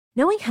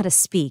Knowing how to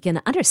speak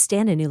and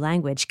understand a new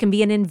language can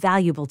be an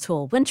invaluable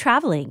tool when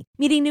traveling,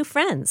 meeting new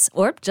friends,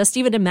 or just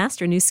even to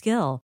master a new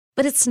skill.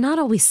 But it's not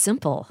always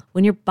simple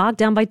when you're bogged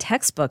down by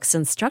textbooks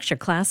and structured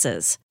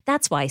classes.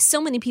 That's why so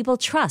many people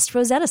trust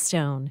Rosetta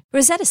Stone.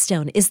 Rosetta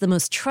Stone is the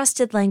most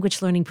trusted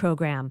language learning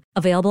program,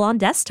 available on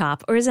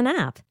desktop or as an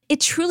app. It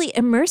truly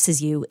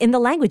immerses you in the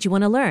language you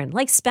want to learn,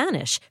 like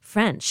Spanish,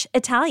 French,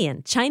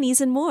 Italian,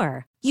 Chinese, and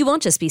more. You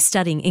won't just be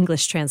studying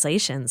English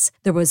translations.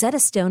 The Rosetta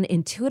Stone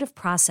intuitive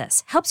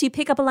process helps you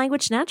pick up a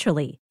language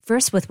naturally,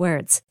 first with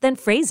words, then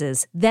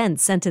phrases, then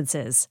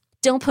sentences.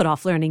 Don't put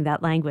off learning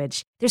that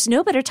language. There's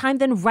no better time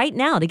than right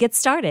now to get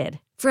started.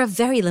 For a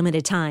very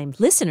limited time,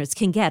 listeners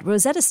can get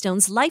Rosetta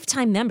Stone's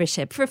lifetime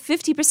membership for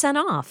 50%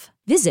 off.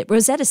 Visit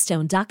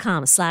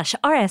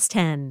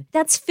rosettastone.com/rs10.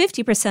 That's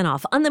 50%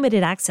 off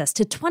unlimited access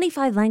to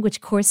 25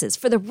 language courses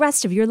for the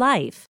rest of your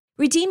life.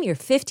 Redeem your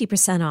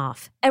 50%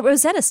 off at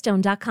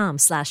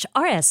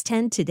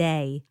rosettastone.com/rs10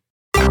 today.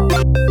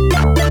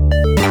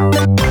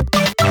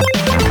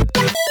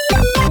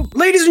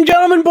 Ladies and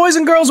gentlemen, boys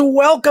and girls,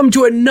 welcome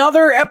to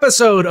another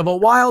episode of A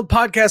Wild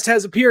Podcast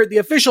Has Appeared, the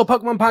official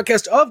Pokemon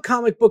podcast of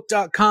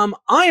comicbook.com.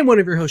 I am one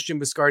of your hosts, Jim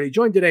Biscardi,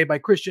 joined today by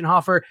Christian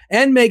Hoffer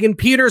and Megan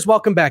Peters.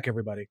 Welcome back,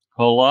 everybody.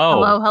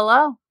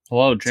 Hello,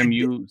 Jim.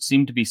 You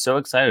seem to be so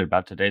excited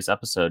about today's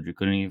episode. You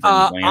couldn't even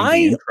land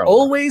the intro. I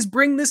always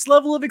bring this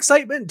level of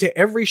excitement to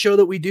every show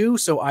that we do,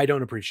 so I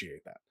don't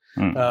appreciate that.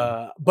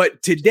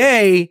 But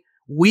today,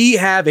 we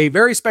have a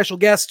very special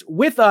guest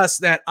with us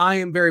that I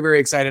am very, very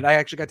excited. I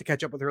actually got to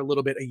catch up with her a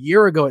little bit a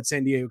year ago at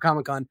San Diego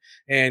Comic-Con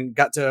and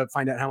got to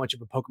find out how much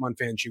of a Pokemon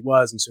fan she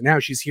was. And so now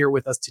she's here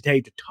with us today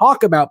to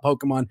talk about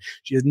Pokemon.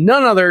 She is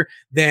none other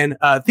than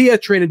Thea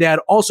Trinidad,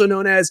 also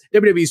known as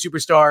WWE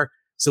superstar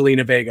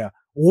Zelina Vega.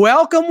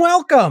 Welcome.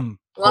 Well, thank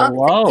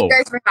you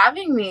guys for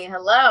having me.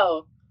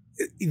 Hello.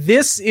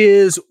 This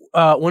is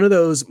one of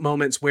those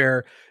moments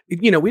where,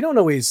 we don't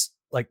always...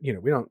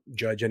 we don't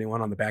judge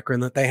anyone on the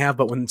background that they have,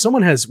 but when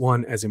someone has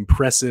one as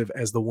impressive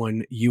as the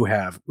one you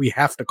have, we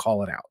have to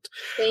call it out.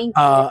 Thank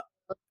you.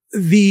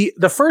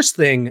 The first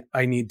thing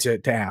I need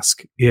to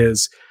ask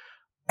is,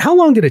 how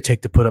long did it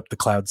take to put up the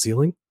cloud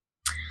ceiling?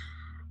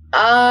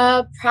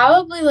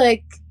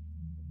 Probably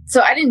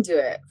so I didn't do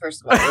it,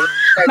 first of all. I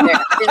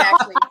didn't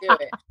actually do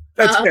it.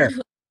 That's fair.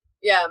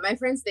 Yeah, my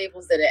friend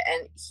Staples did it,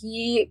 and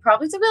he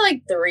probably took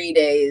me 3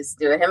 days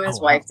to do it. Him and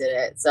his wife did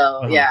it.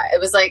 So yeah, it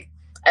was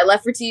I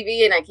left for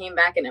TV and I came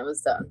back and it was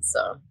done.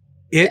 So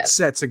it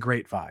sets a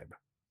great vibe.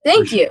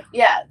 Thank you.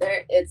 Yeah,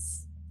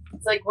 it's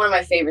one of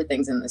my favorite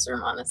things in this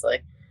room,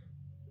 honestly.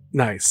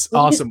 Nice.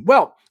 Awesome.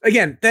 Well,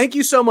 again, thank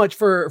you so much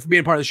for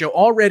being part of the show.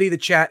 Already the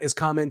chat is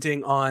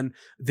commenting on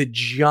the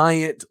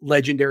giant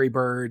legendary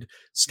bird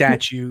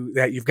statue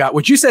that you've got,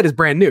 which you said is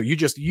brand new. You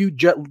just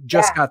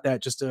got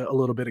that just a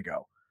little bit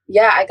ago.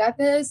 Yeah, I got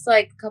this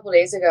a couple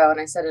days ago and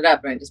I set it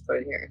up and I just put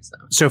it here.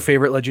 So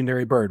favorite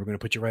legendary bird. We're going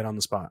to put you right on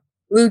the spot.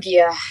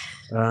 Lugia.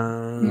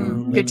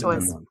 Good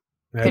choice.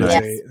 I have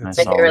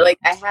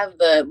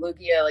the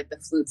Lugia, the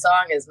flute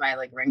song is my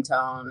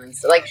ringtone, and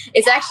so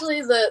it's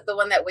actually the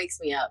one that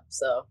wakes me up.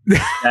 So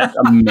that's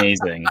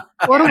amazing.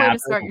 What a way to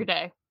start your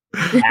day.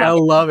 I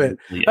love it.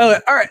 All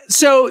right,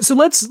 so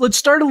let's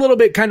start a little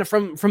bit kind of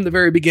from the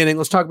very beginning.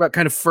 Let's talk about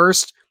kind of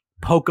first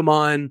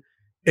Pokemon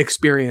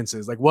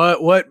experiences.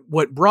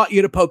 What brought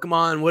you to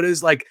Pokemon? What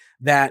is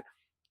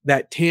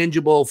that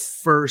tangible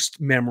first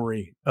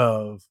memory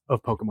of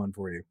Pokemon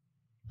for you?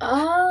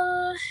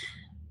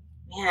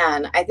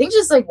 Man, I think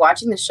just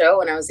watching the show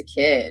when I was a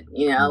kid,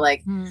 I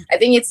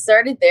think it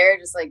started there,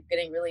 just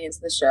getting really into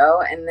the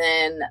show and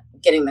then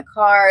getting the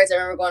cards. I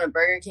remember going to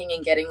Burger King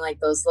and getting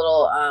those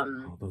little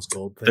those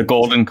gold things. The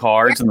golden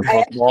cards and the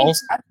Pokeballs.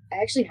 I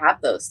actually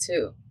have those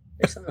too.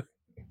 There's some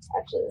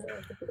actually, I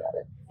don't think about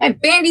it. My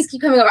bandies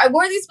keep coming up. I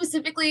wore these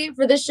specifically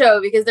for this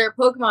show because they're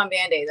Pokemon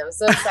Band-Aids. I was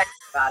so excited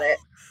about it.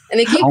 And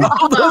they keep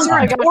those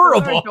are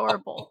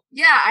adorable.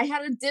 Yeah, I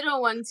had a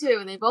Ditto one too,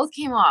 and they both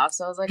came off.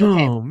 So I was like,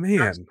 okay. Oh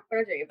man!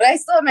 But I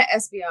still have my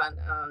Espeon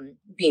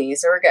beanie,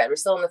 so we're good. We're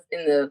still in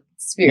the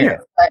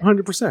spirit. Yeah,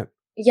 100%.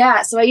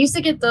 Yeah, so I used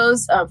to get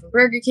those from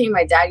Burger King.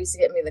 My dad used to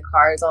get me the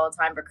cards all the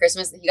time for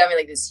Christmas. He got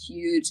me this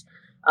huge,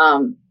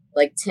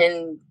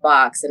 tin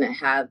box, and it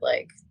had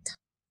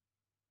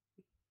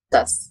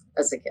dust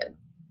as a kid.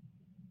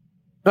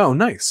 Oh,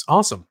 nice,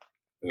 awesome.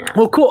 Yeah.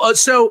 Well, cool.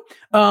 So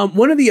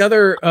one of the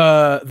other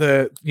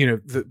the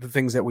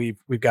things that we've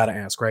got to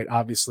ask, right?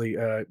 Obviously,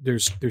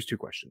 there's two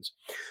questions.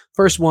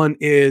 First one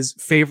is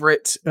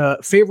favorite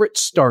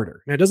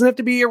starter. Now, it doesn't have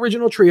to be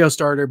original trio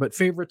starter, but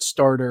favorite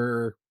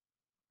starter,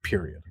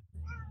 period.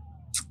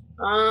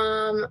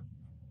 So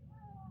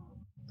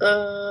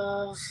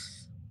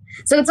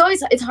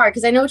it's hard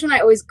because I know which one I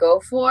always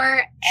go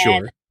for.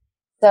 Sure.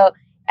 So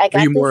are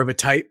you more of a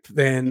type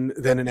than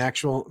an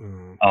actual?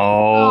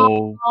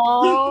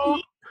 Oh.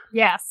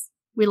 Yes,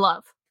 we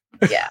love.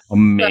 Yeah.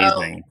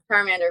 Amazing. So,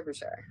 Charmander for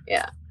sure.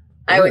 Yeah.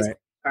 I always pick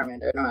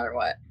Charmander no matter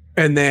what.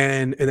 And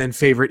then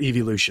favorite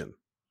evolution.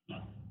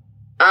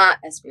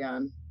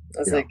 Espeon.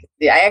 I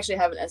actually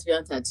have an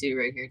Espeon tattoo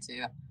right here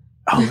too.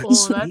 Oh,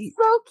 that's that's sweet.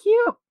 so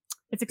cute.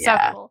 It's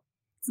acceptable.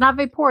 It's not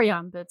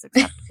Vaporeon, but it's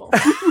acceptable.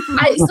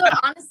 So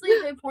honestly,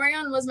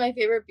 Vaporeon was my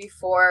favorite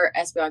before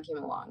Espeon came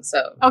along.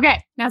 So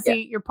okay, now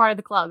see, you're part of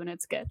the club, and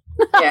it's good.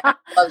 Yeah,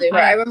 loved it.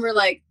 I remember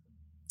like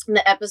in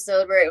the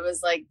episode where it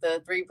was like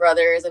the three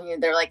brothers,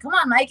 and they're like, "Come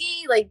on,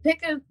 Mikey, like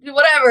pick a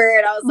whatever,"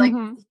 and I was like,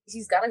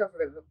 "He's got to go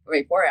for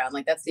Vaporeon.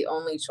 Like that's the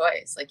only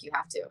choice. Like you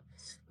have to."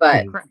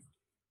 But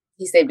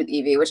he stayed with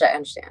Eevee, which I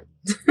understand.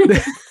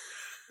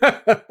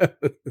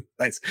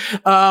 Nice.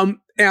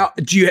 Now,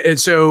 do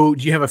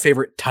you have a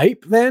favorite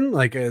type then?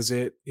 Like, is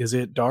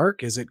it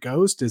dark? Is it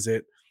ghost? Is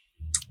it?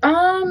 I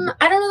don't know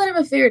that I have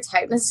a favorite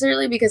type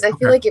necessarily, because I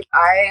feel like if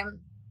I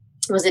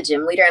was a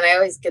gym leader, and I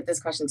always get this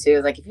question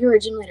too, like if you were a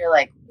gym leader,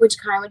 like which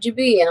kind would you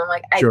be? And I'm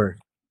like, I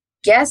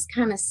guess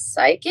kind of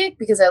psychic,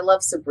 because I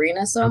love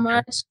Sabrina so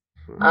much.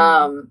 But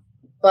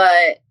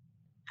I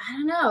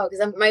don't know,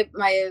 because I'm I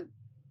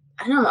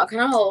don't know, I'm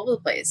kind of all over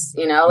the place,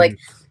 like.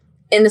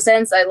 In the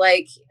sense, I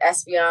like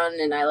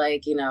Espeon and I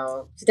like,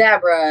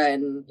 Kadabra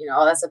and,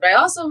 all that stuff. But I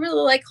also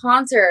really like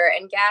Haunter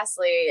and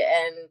Ghastly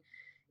and,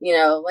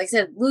 like I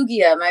said,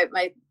 Lugia. I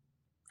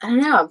don't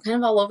know. I'm kind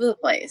of all over the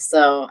place.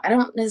 So I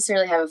don't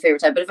necessarily have a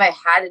favorite type. But if I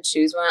had to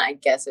choose one, I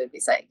guess it would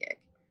be Psychic.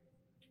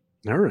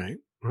 All right.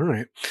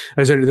 I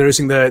was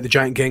noticing the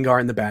giant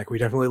Gengar in the back. We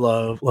definitely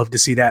love to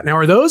see that. Now,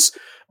 are those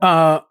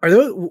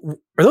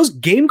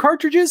game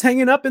cartridges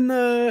hanging up in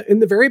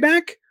the very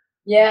back?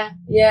 Yeah.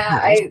 Oh,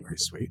 very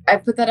sweet. I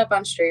put that up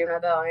on stream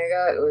not that long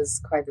ago. It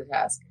was quite the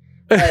task.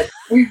 But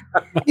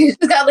you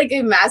just got like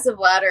a massive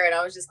ladder, and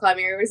I was just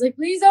climbing. Everybody's like,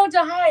 "Please don't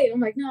die!" And I'm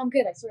like, "No, I'm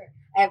good. I swear.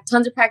 I have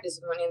tons of practice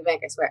with Money in the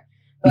Bank. I swear."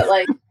 But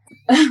like,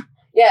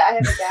 yeah, I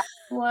have a Gas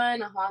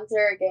one, a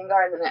Haunter, a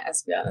Gengar, and then an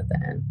Espeon at the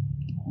end.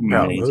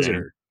 No,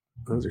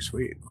 those are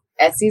sweet.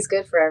 Etsy's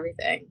good for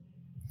everything.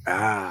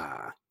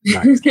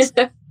 Nice.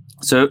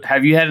 So,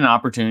 have you had an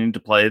opportunity to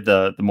play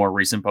the more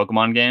recent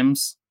Pokemon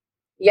games?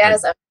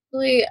 Yes, I'm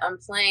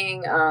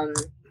playing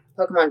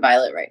Pokemon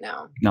Violet right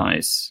now.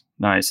 Nice.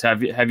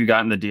 Have you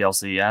gotten the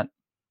DLC yet?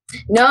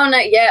 No,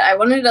 not yet. I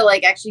wanted to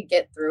like actually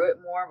get through it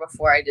more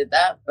before I did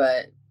that,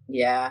 but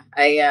yeah,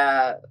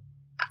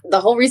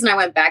 the whole reason I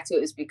went back to it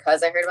was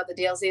because I heard about the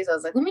DLC. So I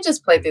was like, let me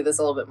just play through this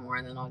a little bit more,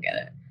 and then I'll get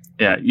it.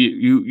 Yeah,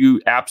 you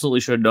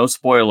absolutely should. No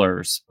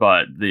spoilers,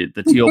 but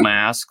the teal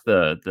mask,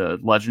 the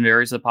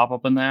legendaries that pop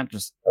up in that,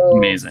 just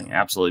amazing,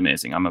 absolutely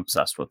amazing. I'm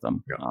obsessed with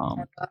them. I love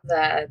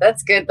that.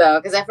 That's good though,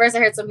 because at first I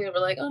heard some people were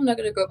like, "Oh, I'm not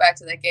going to go back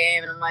to that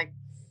game," and I'm like,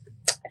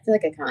 I feel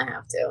like I kind of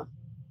have to.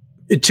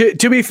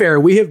 To be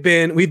fair, we've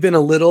been a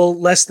little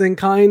less than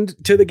kind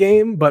to the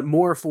game, but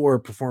more for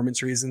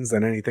performance reasons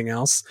than anything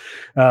else.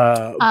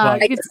 But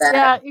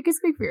you can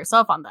speak for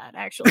yourself on that.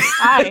 Actually,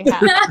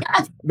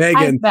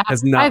 Megan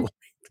has not.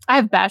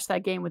 I've bashed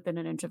that game within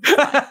an inch of my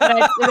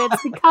life.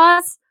 It's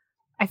because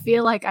I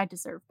feel like I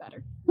deserve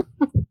better.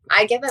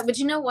 I get that, but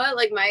you know what?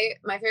 Like my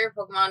favorite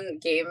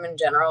Pokemon game in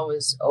general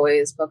was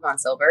always Pokemon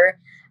Silver,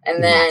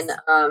 and then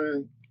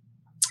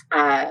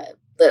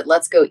the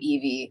Let's Go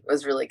Eevee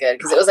was really good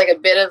because it was like a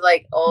bit of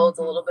like old,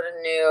 a little bit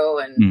of new,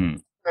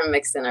 and kind of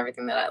mixed in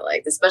everything that I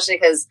liked. Especially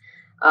because,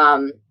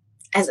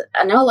 as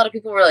I know, a lot of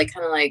people were like,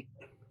 kind of like,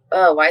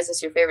 "Oh, why is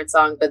this your favorite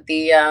song?" But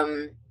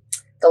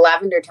the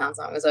Lavender Town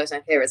song was always my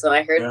favorite. So when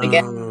I heard it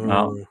again,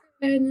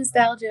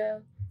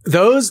 nostalgia.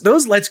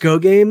 Those Let's Go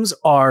games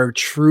are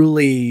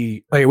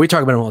truly, like, we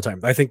talk about them all the time.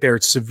 I think they're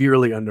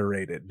severely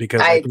underrated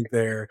because I think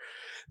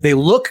they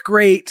look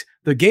great.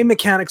 The game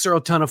mechanics are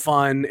a ton of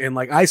fun, and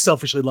like I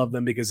selfishly love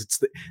them because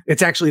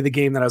it's actually the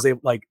game that I was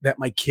able, like, that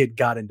my kid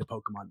got into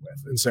Pokemon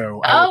with, and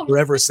so I will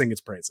forever sing its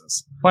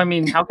praises. Well, I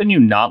mean, how can you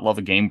not love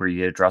a game where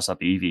you dress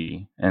up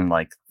Eevee in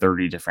like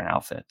 30 different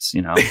outfits?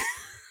 You know.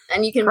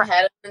 And you can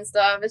pet him and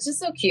stuff. It's just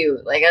so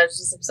cute. Like I was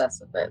just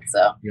obsessed with it.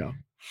 So yeah.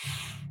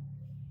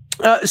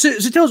 So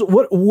tell us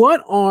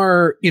what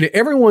are,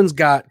 everyone's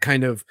got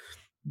kind of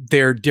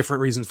their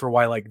different reasons for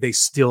why like they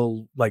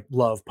still like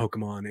love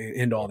Pokemon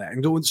and all that.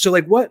 And so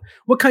like what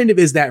kind of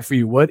is that for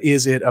you? What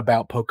is it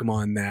about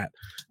Pokemon that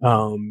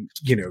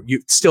you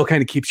still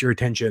kind of keeps your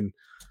attention?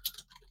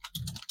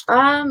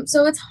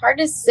 So it's hard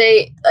to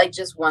say like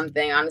just one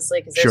thing,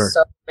 honestly, because there's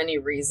so many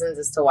reasons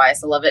as to why I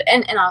still love it.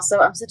 And also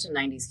I'm such a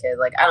 90s kid.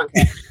 Like I don't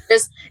care.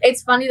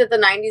 It's funny that the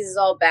 90s is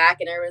all back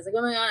and everyone's like,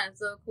 oh my God,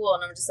 it's so cool.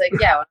 And I'm just like,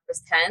 yeah, when I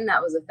was 10,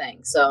 that was a thing.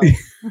 So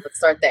let's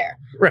start there.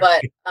 Right.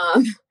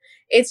 But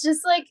it's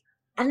just like,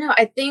 I don't know.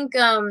 I think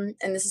and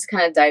this is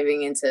kind of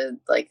diving into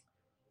like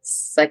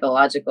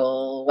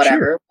psychological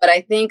whatever, but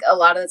I think a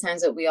lot of the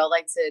times that we all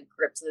like to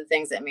grip to the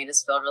things that made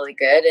us feel really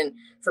good. And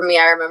for me,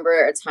 I remember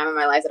a time in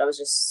my life that I was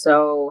just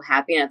so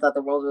happy and I thought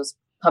the world was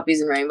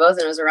puppies and rainbows,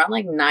 and it was around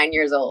like 9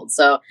 years old.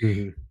 So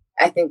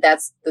I think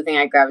that's the thing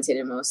I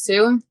gravitated most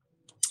to.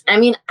 I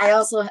mean, I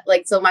also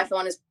like, so my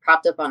phone is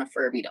propped up on a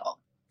Furby doll.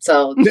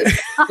 So, like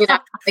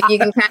you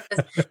can kind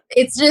of,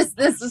 it's just,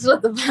 this is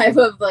what the vibe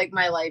of like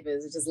my life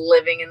is. It's just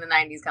living in the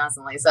 90s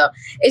constantly. So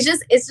it's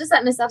just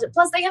that nostalgia.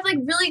 Plus they have like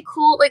really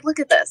cool, like, look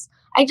at this.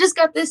 I just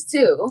got this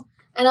too.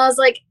 And I was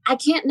like, I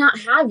can't not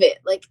have it.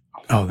 Like,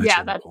 oh, that's yeah,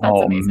 really that's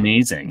cool.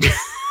 amazing.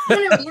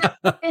 you know,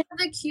 they have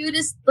the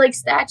cutest like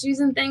statues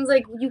and things.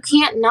 Like, you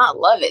can't not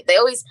love it. They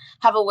always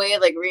have a way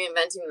of like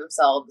reinventing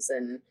themselves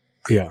and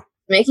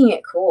making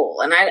it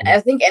cool. And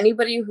I think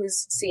anybody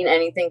who's seen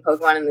anything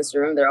Pokemon in this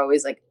room, they're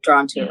always like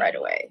drawn to it right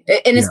away.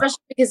 And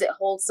especially because it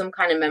holds some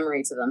kind of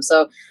memory to them.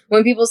 So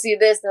when people see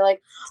this, they're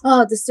like,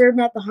 oh, disturb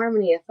not the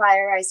harmony of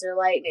fire, ice, or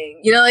lightning.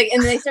 You know, like,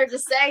 and they start to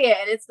say it,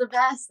 and it's the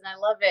best, and I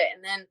love it.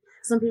 And then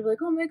some people are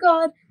like, oh my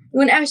God,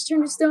 when Ash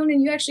turned to stone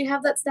and you actually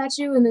have that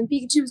statue, and then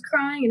Pikachu was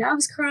crying and I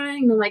was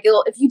crying. And I'm like,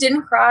 if you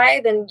didn't cry,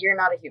 then you're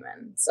not a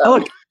human. So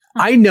look,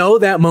 I know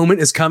that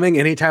moment is coming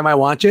anytime I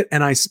watch it,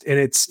 and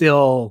it's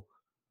still,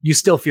 you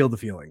still feel the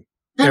feeling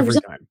every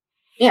 100%. time.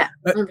 Yeah.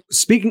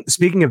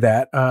 Speaking of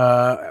that,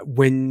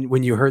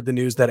 when you heard the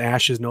news that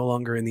Ash is no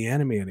longer in the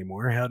anime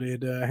anymore, how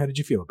did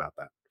you feel about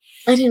that?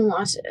 I didn't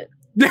watch it.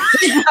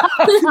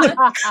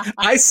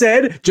 I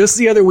said just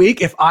the other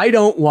week, if I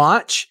don't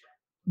watch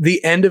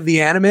the end of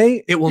the anime,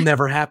 it will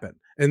never happen,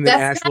 and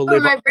then Ash will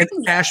live.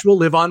 Ash will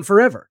live on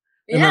forever,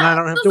 and then I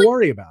don't have to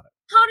worry about it.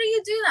 How do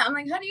you do that? I'm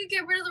like, how do you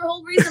get rid of the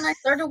whole reason I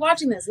started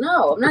watching this?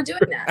 No, I'm not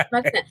doing that.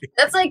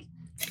 That's like,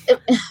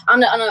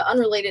 on an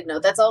unrelated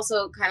note, that's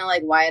also kind of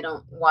like why I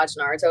don't watch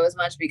Naruto as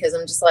much, because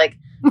I'm just like,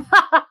 all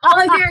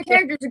my favorite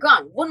characters are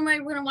gone. What am I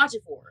going to watch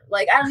it for?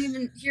 Like, I don't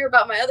even hear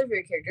about my other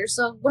favorite characters,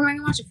 so what am I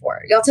going to watch it for?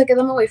 Y'all took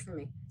them away from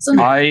me. So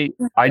no.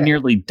 I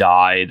nearly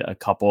died a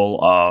couple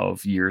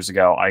of years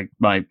ago.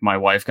 My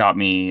wife got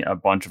me a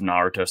bunch of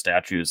Naruto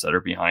statues that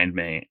are behind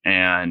me,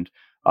 and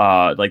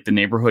like the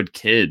neighborhood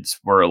kids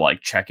were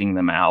like checking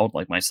them out,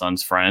 like my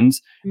son's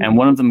friends, and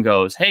one of them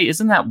goes, "Hey,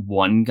 isn't that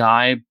one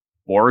guy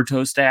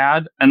Boruto's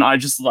dad?" And I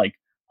just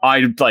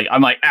I'm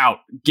like,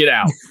 get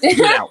out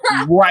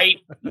right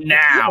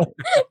now.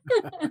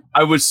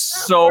 I was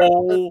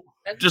so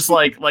just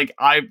like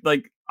I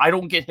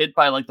don't get hit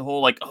by like the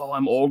whole like, oh,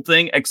 I'm old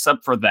thing,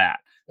 except for that.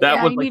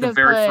 That was like the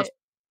very first.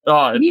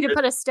 You need to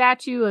put a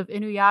statue of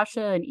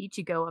Inuyasha and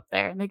Ichigo up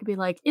there, and they could be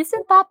like,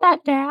 "Isn't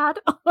that dad?"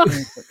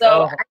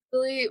 So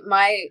actually,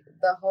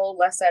 the whole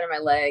left side of my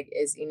leg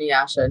is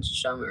Inuyasha and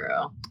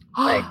Shishomaru.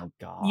 Like, oh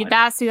God,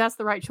 that's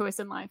the right choice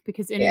in life,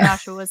 because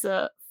Inuyasha was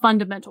a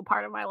fundamental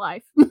part of my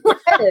life.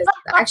 It is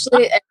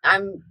actually. I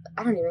don't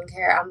even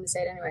care. I'm gonna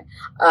say it anyway,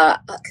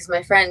 because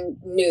my friend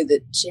knew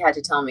that she had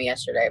to tell me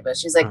yesterday, but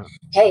she's like,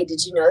 "Hey,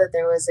 did you know that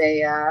there was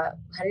a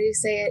how do you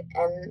say it?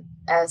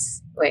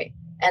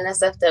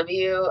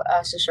 NSFW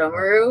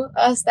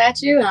Shishomaru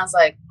statue?" And I was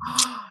like,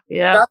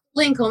 yeah, drop the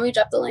link, homie,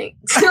 drop the link.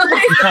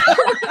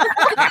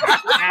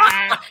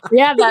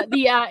 Yeah,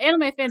 the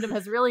anime fandom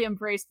has really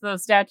embraced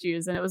those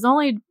statues, and it was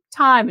only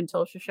time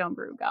until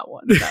Shishomaru got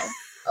one. So,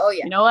 oh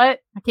yeah, you know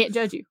what? I can't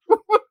judge you.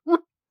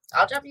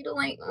 I'll drop you the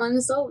link when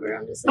it's over.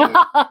 I'm just saying.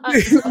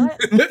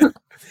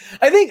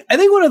 I think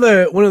one of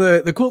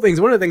the cool things,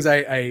 one of the things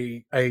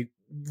I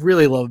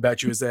really love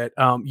about you is that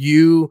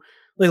you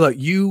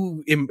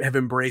have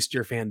embraced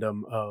your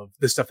fandom of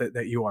the stuff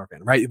that you are a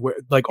fan, right?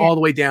 All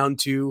the way down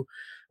to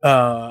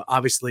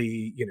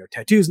obviously,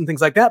 tattoos and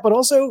things like that, but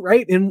also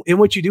right in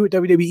what you do at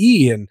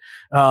WWE and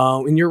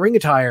in your ring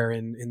attire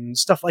and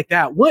stuff like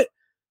that. What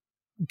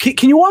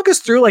can you walk us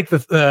through like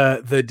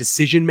the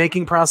decision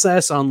making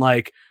process on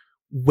like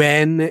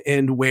when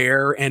and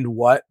where and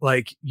what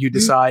like you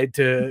decide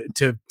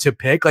to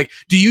pick? Like,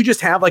 do you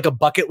just have like a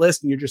bucket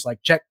list and you're just like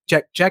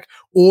check,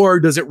 or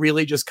does it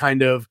really just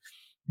kind of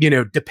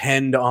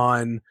depend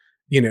on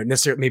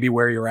necessarily maybe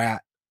where you're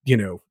at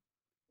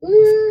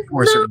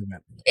for a certain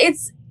event?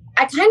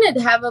 I kind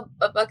of have a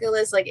bucket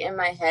list like in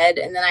my head,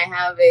 and then I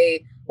have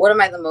what am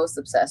I the most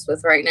obsessed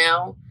with right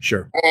now?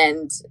 Sure.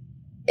 And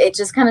it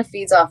just kind of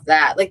feeds off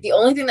that. Like, the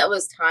only thing that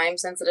was time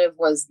sensitive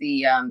was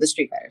the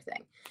Street Fighter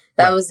thing.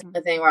 That was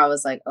the thing where I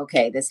was like,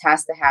 okay, this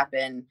has to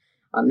happen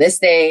on this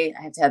day.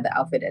 I have to have the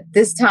outfit at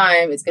this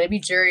time. It's going to be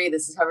jury.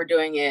 This is how we're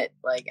doing it,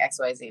 like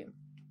XYZ.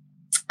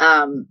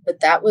 But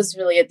that was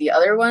really it. The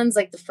other ones,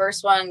 like the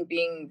first one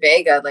being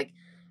Vega, like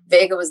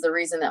Vega was the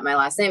reason that my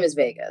last name is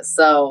Vega.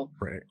 So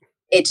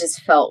it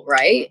just felt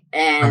right.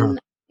 And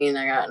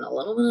I got in a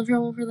little bit of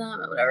trouble for that,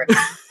 but whatever.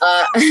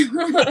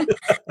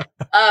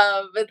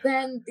 But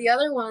then the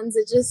other ones,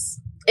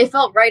 it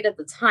felt right at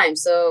the time.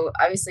 So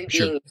obviously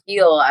being a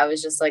heel, I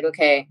was just like,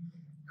 okay,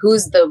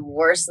 who's the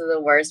worst of the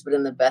worst, but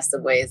in the best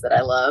of ways that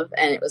I love?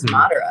 And it was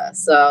Madara.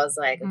 So I was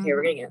like, okay,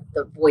 we're going to get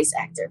the voice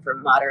actor for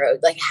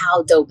Madara. Like,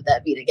 how dope would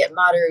that be to get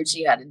Madara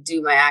Uchiha to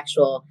do my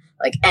actual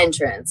like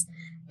entrance?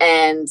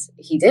 And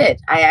he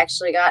did. I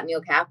actually got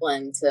Neil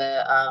Kaplan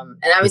to,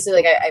 and obviously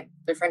like I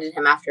befriended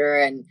him after,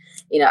 and,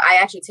 I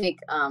actually take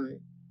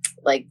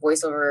like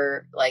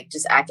voiceover, like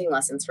just acting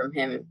lessons from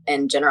him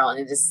in general. And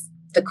it is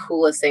the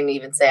coolest thing to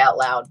even say out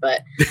loud,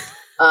 but,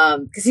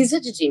 cause he's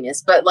such a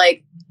genius, but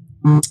like,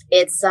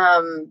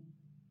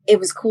 it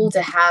was cool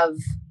to have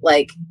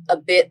like a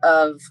bit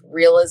of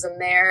realism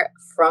there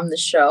from the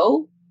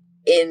show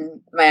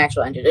in my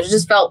actual engine. It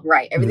just felt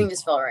right. Everything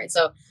just felt right.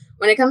 So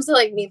when it comes to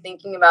like me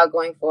thinking about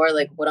going forward,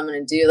 like what I'm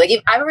going to do, like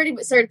I've already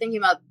started thinking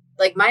about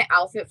like my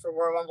outfit for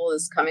Royal Rumble,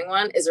 this coming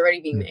one, is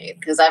already being made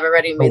because I've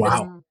already made this.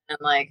 And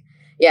like,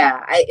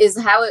 yeah, is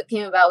how it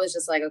came about was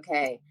just like,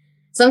 okay,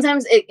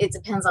 sometimes it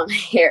depends on my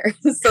hair.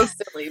 It's so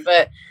silly,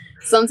 but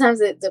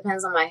sometimes it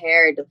depends on my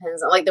hair. It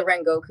depends on like the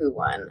Rengoku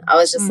one. I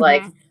was just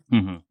like,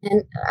 and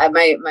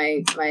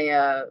my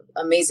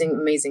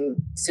amazing,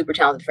 super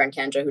talented friend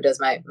Kendra, who does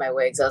my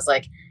wigs, I was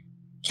like,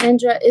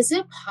 Kendra, is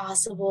it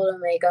possible to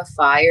make a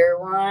fire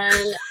one?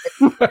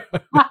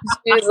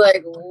 She was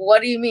like,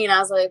 what do you mean? I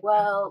was like,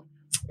 well,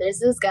 there's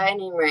this guy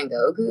named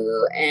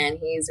Rengoku and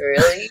he's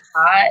really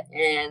hot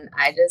and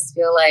I just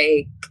feel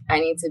like I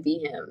need to be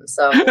him.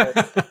 So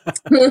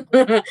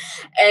and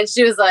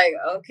she was like,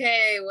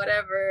 okay,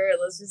 whatever,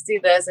 let's just do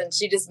this. And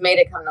she just made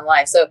it come to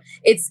life. So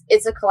it's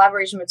a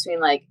collaboration between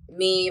like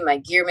me, my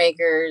gear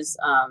makers,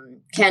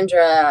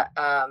 Kendra,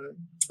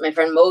 my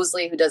friend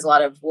Mosley, who does a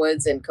lot of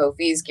Woods and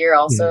Kofi's gear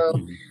also.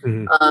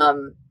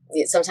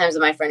 Sometimes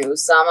my friend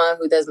Usama,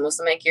 who does most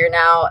of my gear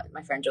now,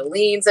 my friend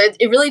Jolene. So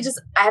it really just,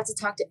 I have to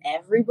talk to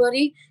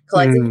everybody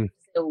collectively.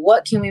 So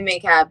what can we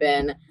make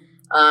happen?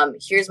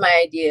 Here's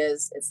my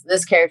ideas. It's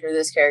this character, or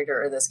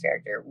this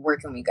character. Where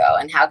can we go?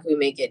 And how can we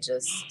make it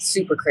just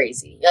super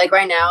crazy? Like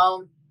right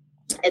now,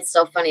 it's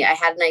so funny. I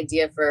had an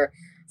idea for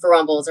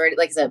Rumble. It's already,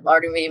 like I said,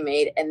 already being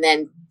made. And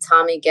then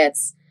Tommy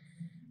gets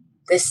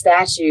this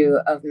statue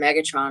of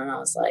Megatron. And I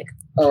was like,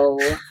 oh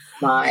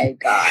my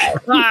God.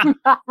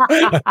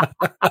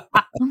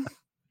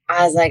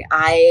 I was like,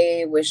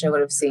 I wish I would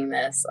have seen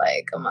this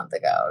like a month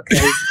ago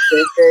because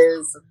this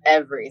is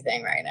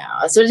everything right now.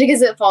 Especially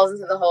because it falls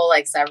into the whole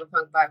like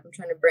cyberpunk vibe I'm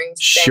trying to bring to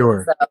things.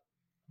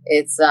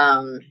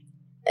 So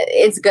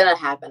it's gonna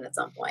happen at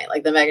some point.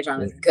 Like the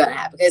Megatron is gonna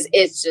happen because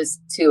it's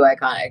just too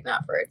iconic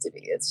not for it to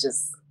be. It's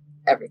just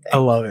everything. I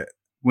love it.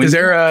 Is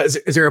there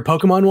a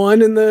Pokemon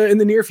one in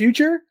the near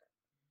future?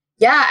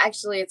 Yeah,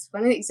 actually, it's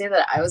funny that you say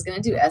that. I was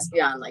gonna do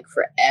Espeon like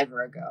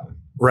forever ago.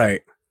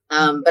 Right.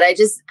 But I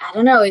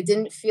don't know. It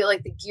didn't feel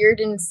like the gear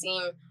didn't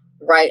seem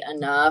right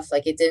enough.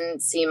 Like it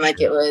didn't seem like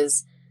it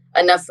was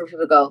enough for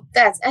people to go,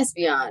 that's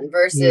Espeon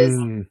versus,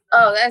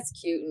 oh, that's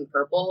cute and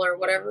purple or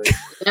whatever. You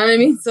know what I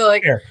mean? So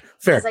like, fair.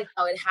 I was like,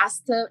 oh, it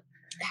has to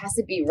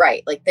be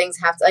right. Like things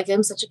have to, like,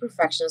 I'm such a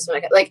perfectionist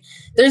when like,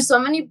 there's so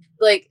many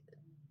like,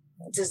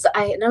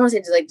 I don't want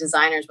to say like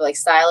designers, but like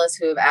stylists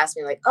who have asked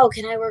me like, oh,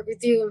 can I work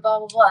with you and blah,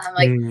 blah, blah. And I'm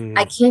like,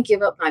 I can't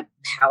give up my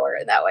power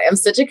in that way. I'm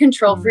such a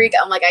control freak.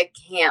 I'm like, I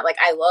can't, like,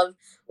 I love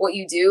what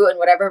you do and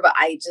whatever, but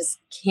I just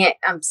can't,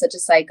 I'm such a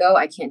psycho.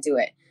 I can't do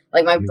it.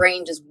 Like my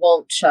brain just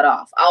won't shut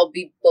off. I'll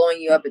be blowing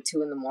you up at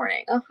 2 a.m.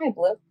 Oh, hi,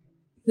 Blue.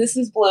 This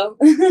is Blue.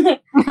 He's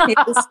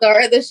the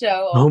star of the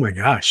show. Oh my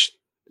gosh.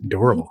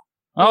 Adorable.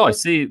 Oh, I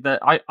see that.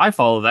 I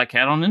follow that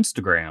cat on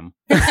Instagram.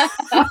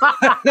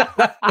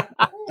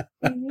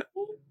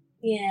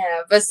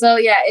 Yeah, but so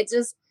yeah, it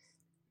just,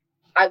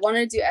 I want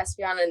to do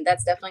Espeon, and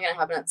that's definitely going to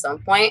happen at some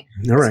point.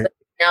 All right.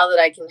 Now that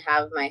I can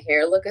have my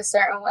hair look a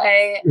certain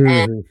way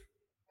and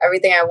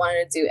everything, I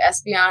wanted to do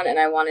Espeon, and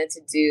I wanted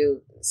to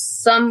do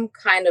some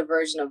kind of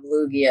version of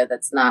Lugia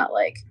that's not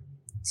like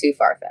too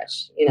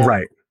far-fetched, you know?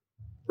 Right.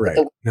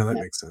 No, that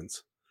makes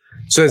sense.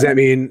 So does that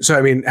mean?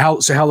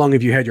 How long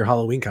have you had your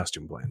Halloween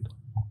costume planned?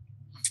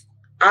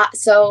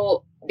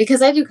 So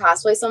because I do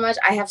cosplay so much,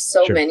 I have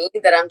so many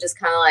that I'm just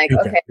kind of like,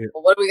 okay,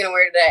 well, what are we gonna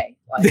wear today?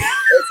 Like,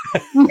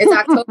 it's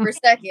October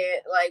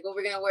 2nd. Like, what are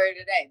we gonna wear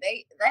today?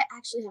 They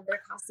actually have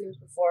their costumes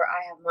before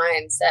I have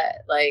mine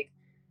set. Like,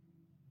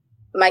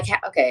 my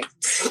cat. Okay,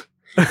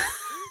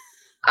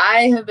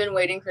 I have been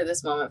waiting for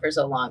this moment for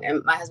so long,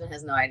 and my husband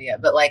has no idea.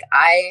 But like,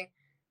 I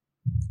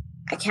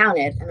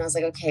counted, and I was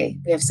like, okay,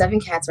 we have 7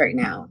 cats right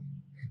now,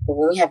 but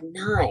when we have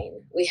 9,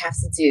 we have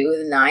to do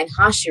the 9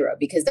 Hashira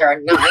because there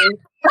are 9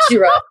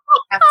 Hashira.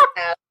 Have to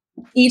have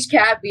each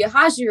cat be a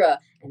Hashira.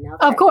 And now,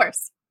 of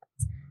course,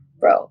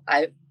 bro,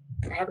 I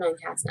have 9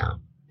 cats now,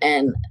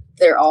 and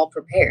they're all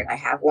prepared. I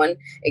have one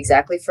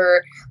exactly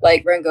for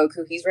like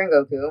Rengoku. He's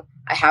Rengoku.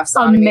 I have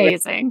some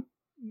amazing.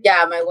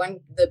 Yeah, my one,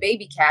 the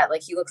baby cat,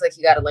 like he looks like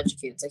he got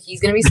electrocuted, so he's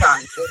gonna be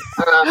Sonic.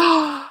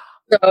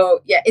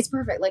 So yeah, it's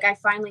perfect. Like I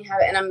finally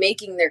have it, and I'm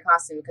making their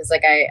costume because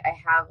like I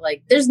have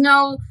like there's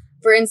no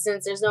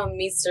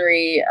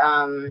Mitsuri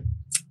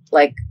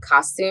like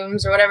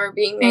costumes or whatever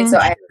being made. So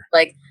I have to,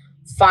 like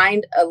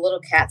find a little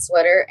cat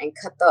sweater and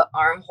cut the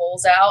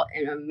armholes out,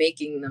 and I'm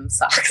making them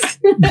socks.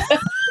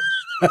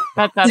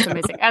 That's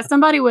amazing. As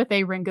somebody with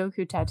a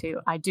Rengoku tattoo,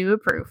 I do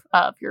approve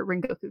of your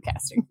Rengoku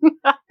casting.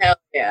 Hell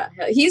yeah.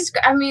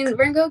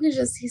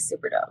 Rengoku he's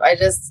super dope. I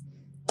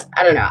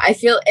don't know. I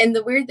feel, and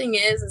the weird thing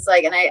is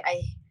like, and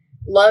I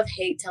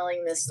hate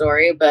telling this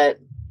story, but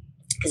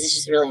because it's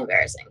just really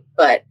embarrassing,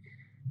 but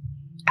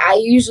I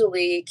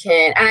usually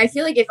can, and I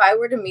feel like if I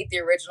were to meet the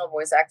original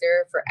voice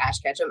actor for Ash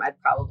Ketchum,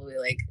 I'd probably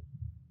like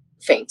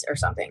faint or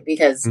something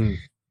because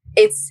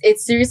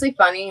it's seriously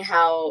funny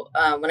how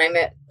when I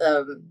met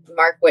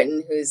Mark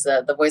Whitten, who's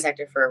the voice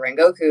actor for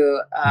Rengoku,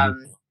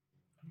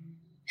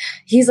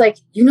 he's like,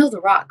 you know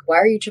The Rock, why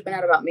are you tripping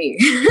out about me?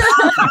 And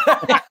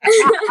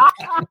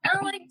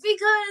I'm like,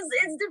 because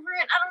it's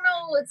different. I don't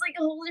know. It's like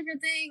a whole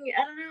different thing.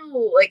 I don't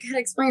know, like, how to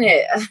explain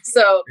it.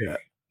 So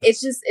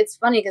it's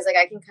funny because like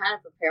I can kind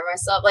of prepare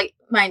myself. Like,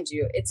 mind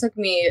you, it took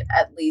me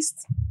at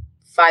least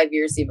 5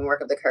 years to even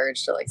work up the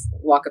courage to like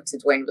walk up to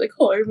Dwayne and be like,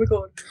 oh my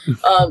God.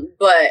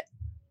 But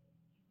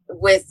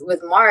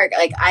with Mark,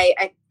 like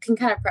I can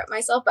kind of prep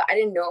myself, but I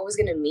didn't know I was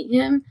gonna meet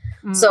him.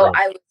 So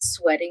I was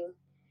sweating.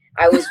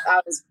 I was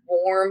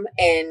warm,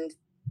 and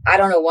I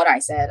don't know what I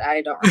said.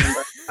 I don't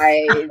remember.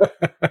 I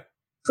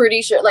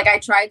pretty sure like I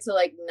tried to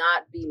like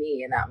not be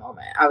me in that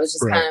moment. I was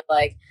just kind of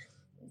like,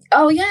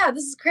 oh yeah,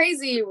 this is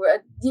crazy.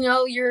 You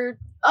know, you're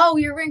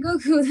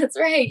Rengoku. That's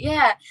right.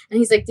 Yeah. And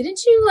he's like,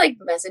 didn't you like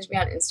message me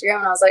on Instagram?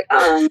 And I was like,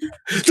 no.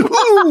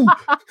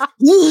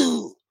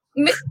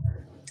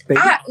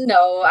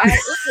 I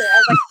was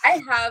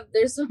like,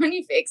 there's so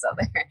many fakes out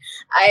there.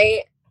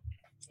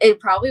 It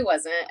probably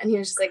wasn't. And he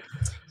was just like,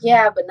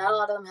 yeah, but not a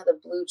lot of them have the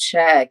blue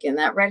check, and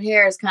that red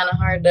hair is kind of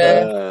hard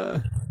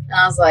to. And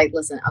I was like,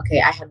 listen, okay,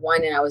 I had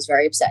one and I was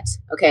very upset.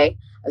 Okay.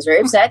 I was very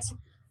upset.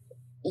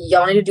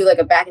 Y'all need to do like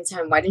a back in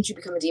time. Why didn't you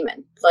become a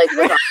demon? Like,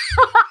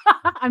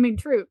 I mean,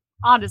 true,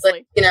 honestly.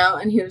 Like, you know,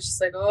 and he was just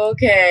like,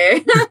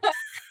 okay.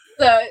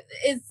 So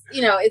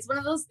it's one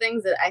of those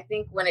things that I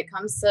think when it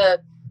comes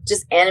to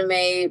just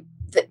anime,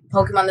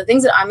 Pokemon, the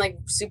things that I'm like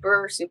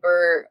super,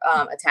 super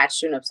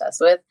attached to and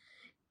obsessed with,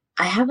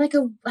 I have like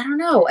I don't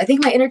know. I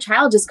think my inner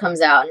child just comes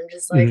out and I'm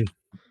just like,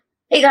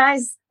 hey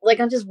guys,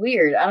 like I'm just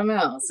weird. I don't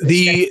know.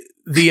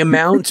 The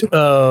amount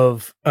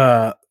of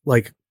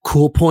like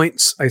cool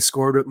points I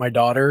scored with my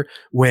daughter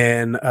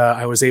when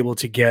I was able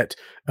to get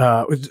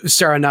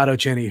Sarah Nato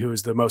Cheney, who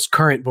is the most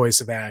current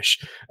voice of Ash,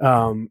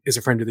 is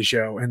a friend of the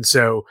show. And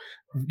so,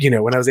 you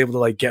know, when I was able to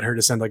like get her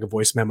to send like a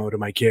voice memo to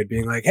my kid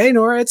being like, hey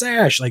Nora, it's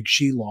Ash, like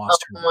she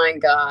lost her. Oh my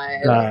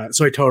God.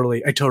 So I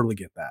totally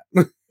get that.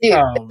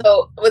 Dude,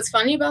 so what's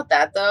funny about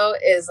that though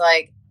is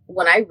like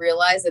when I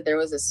realized that there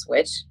was a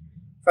switch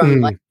from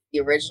like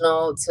the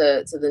original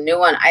to the new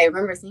one, I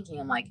remember thinking,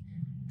 I'm like,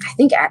 I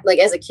think like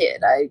as a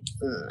kid, I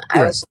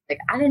was just like,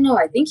 I don't know,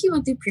 I think he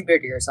went through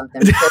puberty or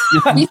something.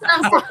 He's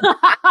not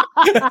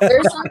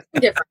there's something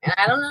different, and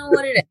I don't know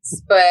what it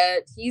is,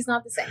 but he's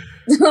not the same.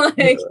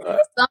 Like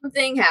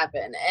something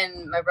happened,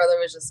 and my brother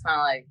was just kind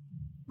of like.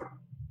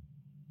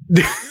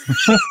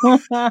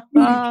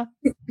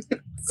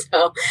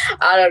 So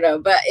I don't know,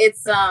 but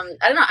it's I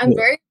don't know. I'm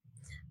very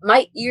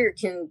my ear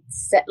can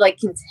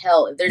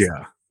tell if there's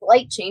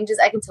slight changes.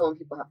 I can tell when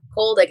people have a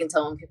cold. I can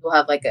tell when people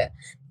have like a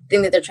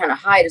thing that they're trying to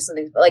hide or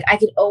something. But like I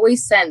could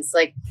always sense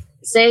like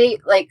say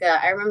like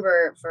I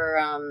remember for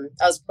I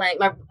was playing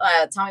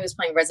Tommy was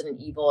playing Resident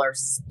Evil I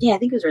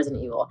think it was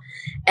Resident Evil,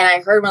 and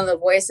I heard one of the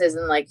voices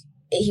and like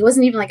he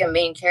wasn't even like a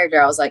main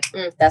character. I was like,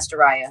 that's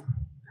Jiraiya.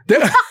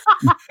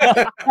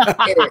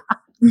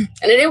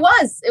 And it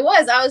was. I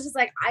was just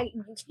like,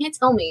 you can't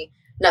tell me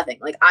nothing.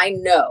 Like I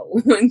know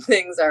when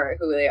things are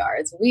who they are.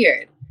 It's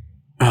weird.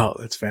 Oh,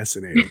 that's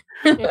fascinating.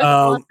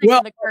 Well,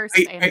 the curse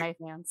anime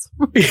fans.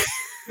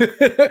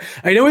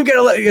 I know we've got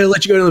to let you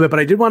go in a little bit, but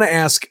I did want to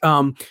ask.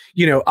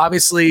 You know,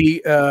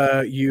 obviously,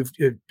 you've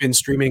been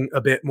streaming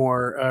a bit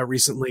more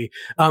recently.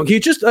 Can you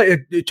just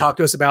talk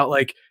to us about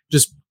like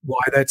just why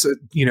that's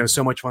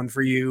so much fun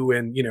for you,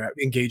 and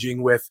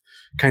engaging with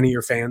kind of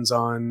your fans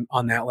on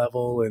that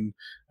level, and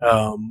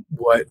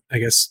what I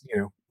guess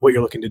what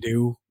you're looking to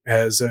do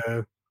as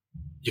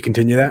you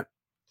continue that.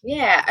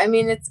 Yeah, I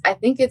mean, I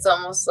think it's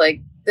almost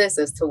like this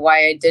as to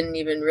why I didn't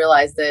even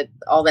realize that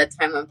all that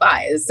time went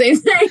by. The same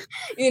thing,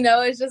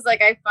 it's just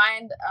like I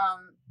find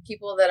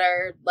people that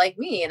are like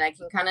me, and I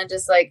can kind of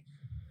just like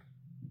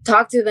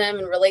talk to them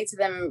and relate to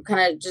them, and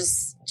kind of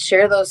just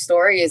share those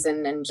stories,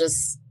 and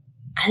just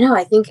I don't know.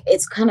 I think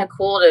it's kind of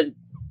cool to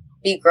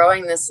be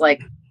growing this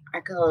like I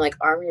call them like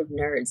army of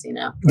nerds,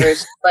 where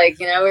it's like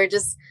we're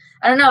just.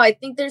 I don't know. I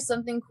think there's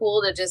something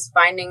cool to just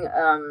finding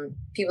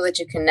people that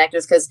you connect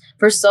with, because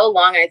for so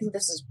long, and I think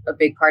this is a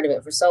big part of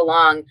it, for so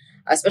long,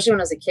 especially when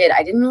I was a kid,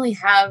 I didn't really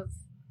have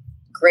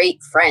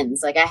great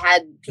friends. Like I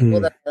had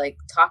people that I like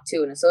talked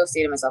to and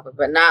associated myself with,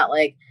 but not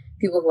like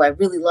people who I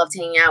really loved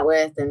hanging out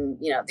with. And,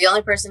 the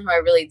only person who I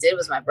really did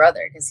was my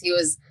brother, because he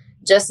was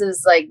just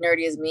as like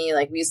nerdy as me.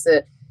 Like we used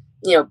to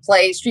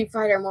play Street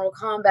Fighter, Mortal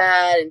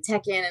Kombat, and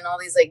Tekken, and all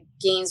these like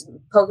games,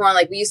 Pokemon.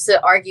 Like we used to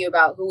argue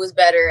about who was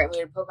better, and we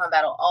had a Pokemon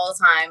battle all the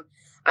time.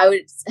 I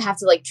would have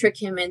to like trick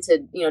him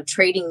into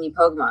trading me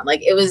Pokemon.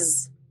 Like it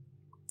was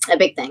a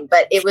big thing,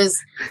 but it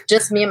was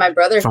just me and my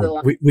brother for the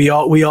long.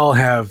 We all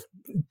have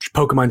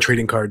Pokemon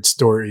trading card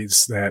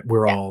stories that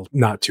we're all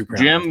not too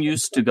proud Jim of.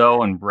 used to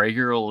go and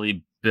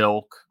regularly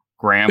bilk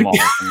grandma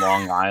from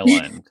Long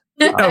Island.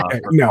 Okay,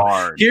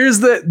 no. Here's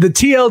the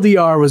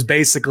TLDR was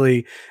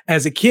basically,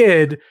 as a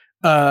kid,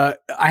 I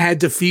had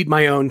to feed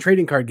my own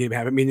trading card game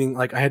habit, meaning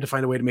like I had to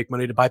find a way to make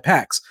money to buy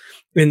packs.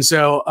 And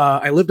so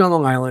I lived on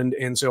Long Island.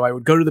 And so I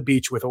would go to the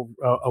beach with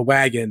a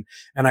wagon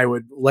and I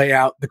would lay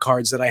out the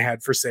cards that I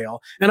had for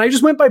sale. And I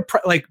just went by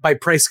by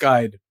price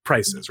guide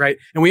prices, right?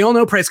 And we all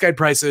know price guide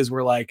prices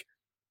were like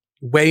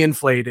way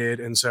inflated.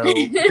 And so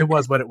it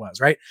was what it was,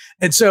 right?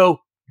 And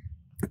so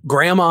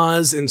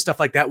grandmas and stuff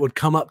like that would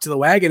come up to the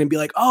wagon and be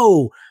like,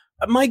 oh,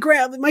 my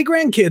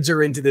grandkids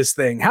are into this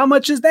thing. How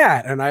much is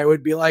that? And I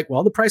would be like,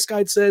 well, the price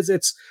guide says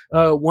it's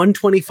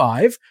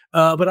 $125,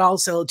 but I'll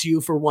sell it to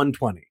you for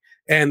 $120.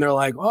 And they're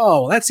like,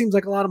 oh, that seems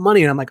like a lot of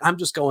money. And I'm like, I'm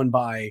just going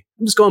by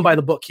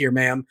the book here,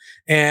 ma'am.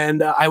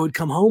 And I would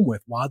come home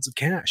with wads of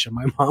cash, and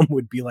my mom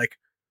would be like,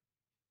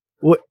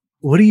 what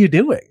are you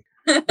doing?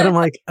 And I'm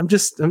like, I'm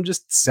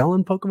just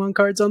selling Pokemon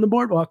cards on the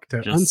boardwalk to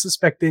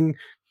unsuspecting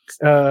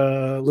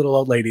little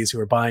old ladies who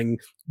are buying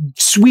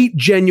sweet,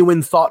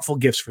 genuine, thoughtful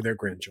gifts for their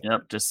grandchildren.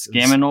 Yep, just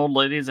scamming old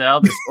ladies out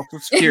of the social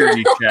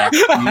security check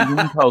using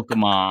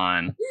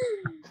Pokemon.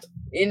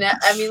 You know,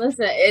 I mean,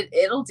 listen,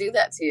 it'll do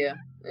that to you.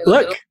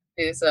 Look.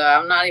 So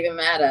I'm not even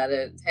mad at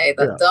it. Hey,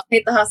 don't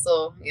hate the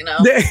hustle, you know.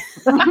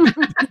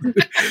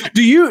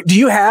 Do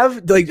you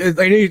have, like,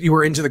 I know you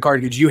were into the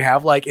card. Did you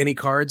have like any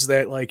cards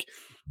that like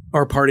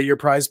are part of your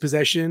prized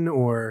possession,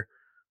 or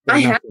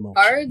I have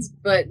cards,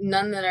 but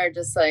none that are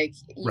just like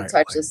you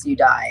touch this, you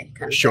die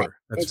kind of thing.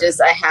 It's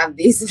just I have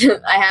these,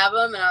 I have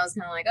them, and I was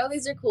kind of like, oh,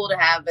 these are cool to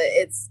have. But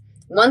it's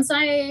once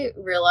I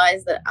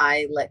realized that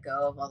I let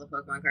go of all the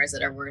Pokemon cards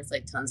that are worth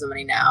like tons of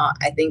money now,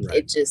 I think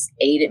it just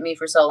ate at me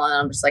for so long.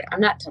 I'm just like, I'm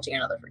not touching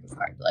another freaking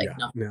card. Like,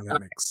 that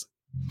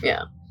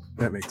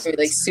makes sense.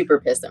 Like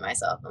super pissed at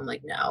myself. I'm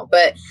like, no.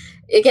 But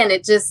again,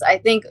 I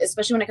think,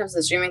 especially when it comes to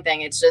the streaming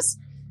thing, it's just,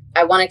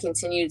 I want to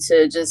continue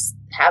to just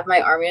have my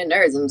army of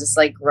nerds and just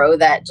like grow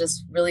that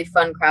just really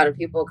fun crowd of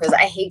people. Cause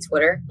I hate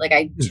Twitter. Like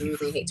I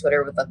genuinely hate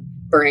Twitter with a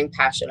burning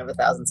passion of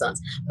 1,000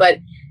 suns. But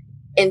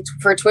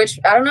for Twitch,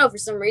 I don't know, for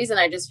some reason,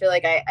 I just feel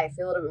like I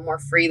feel a little bit more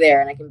free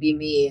there, and I can be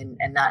me and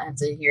not have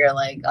to hear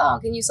like, oh,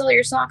 can you sell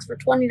your socks for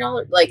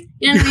 $20? Like,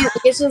 you know what I mean?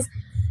 Like, it's just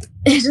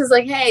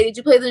like, hey, did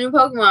you play the new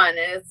Pokemon?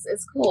 And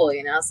it's cool,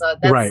 you know? So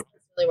that's really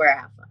where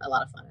I have a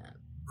lot of fun at.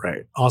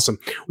 Right. Awesome.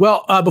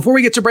 Well, before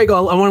we get to break,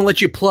 I want to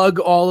let you plug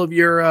all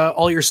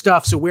your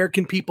stuff. So where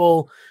can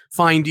people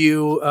find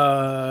you?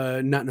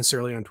 Not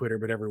necessarily on Twitter,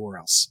 but everywhere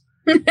else.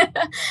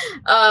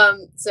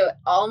 So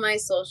all my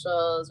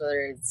socials,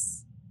 whether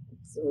it's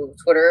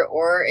Twitter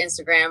or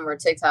Instagram or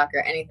TikTok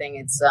or anything,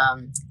 it's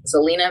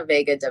Zelina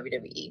Vega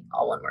WWE,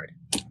 all one word.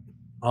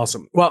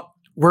 Awesome. Well,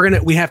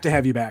 we have to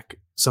have you back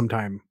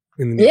sometime.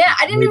 I didn't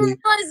even realize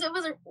it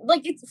was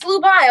like it flew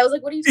by. I was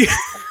like, what are you saying?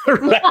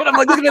 Right. I'm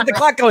like looking at the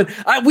clock going,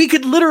 we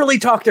could literally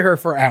talk to her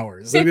for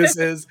hours. So this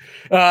is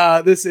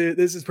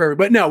perfect.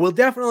 But no, we'll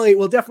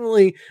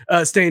definitely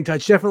stay in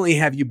touch. Definitely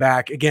have you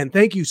back again.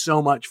 Thank you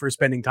so much for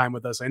spending time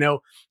with us. I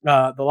know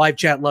the live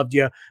chat loved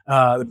you.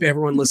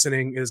 Everyone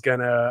listening is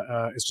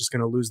just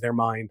gonna lose their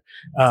mind.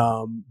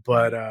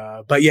 But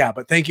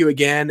thank you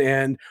again.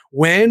 And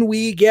when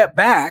we get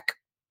back,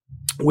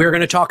 we're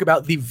going to talk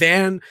about the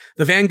Van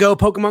Gogh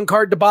Pokemon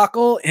card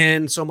debacle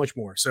and so much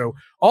more. So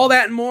all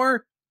that and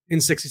more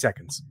in 60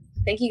 seconds.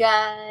 Thank you,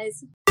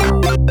 guys.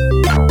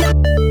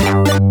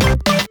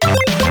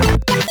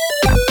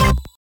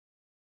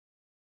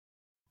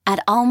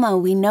 At Alma,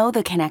 we know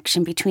the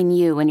connection between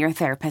you and your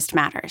therapist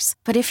matters.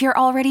 But if you're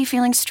already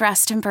feeling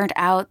stressed and burnt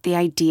out, the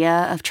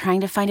idea of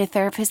trying to find a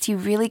therapist you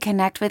really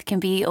connect with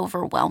can be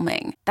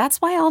overwhelming. That's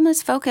why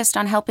Alma's focused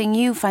on helping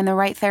you find the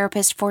right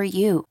therapist for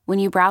you. When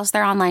you browse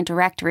their online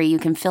directory, you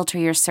can filter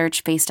your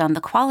search based on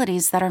the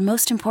qualities that are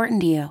most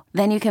important to you.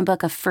 Then you can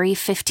book a free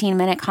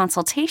 15-minute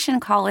consultation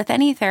call with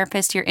any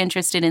therapist you're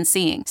interested in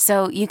seeing,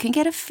 so you can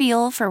get a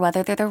feel for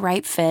whether they're the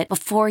right fit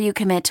before you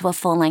commit to a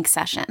full-length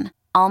session.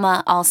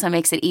 Alma also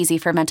makes it easy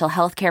for mental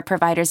health care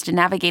providers to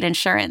navigate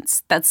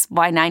insurance. That's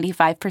why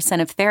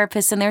 95% of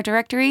therapists in their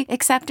directory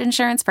accept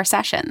insurance for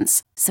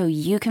sessions. So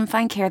you can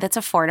find care that's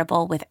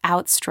affordable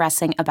without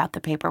stressing about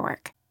the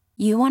paperwork.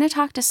 You want to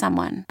talk to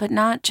someone, but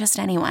not just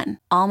anyone.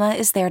 Alma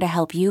is there to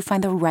help you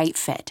find the right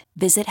fit.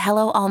 Visit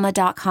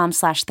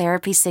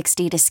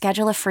helloalma.com/therapy60 to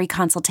schedule a free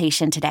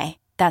consultation today.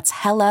 That's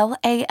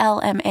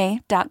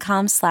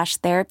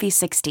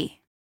helloalma.com/therapy60.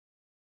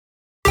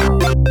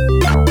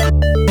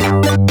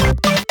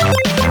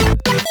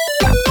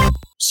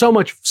 So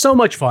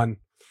much fun.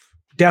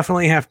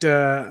 Definitely have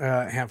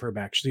to have her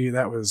back.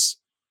 That was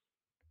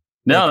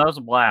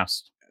a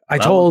blast. I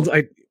told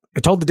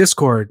the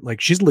Discord,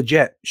 like, she's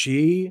legit.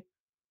 She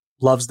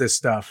loves this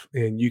stuff,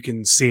 and you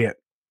can see it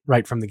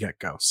right from the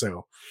get-go.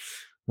 So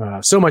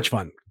so much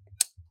fun.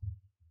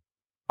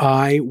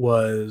 I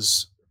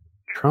was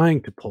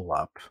trying to pull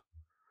up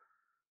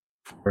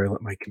before I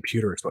let my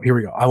computer explode. Here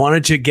we go. I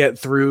wanted to get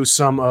through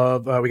some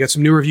of, we got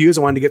some new reviews.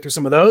 I wanted to get through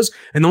some of those,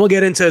 and then we'll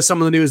get into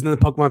some of the news and then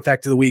the Pokemon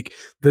fact of the week.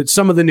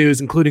 Some of the news,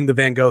 including the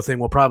Van Gogh thing,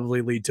 will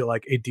probably lead to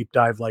like a deep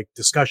dive like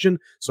discussion.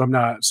 So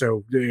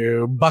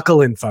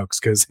buckle in, folks,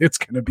 because it's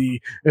gonna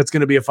be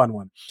a fun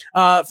one.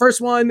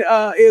 First one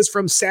is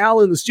from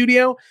Sal in the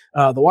studio.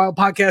 The Wild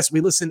Podcast.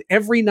 We listen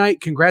every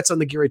night. Congrats on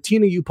the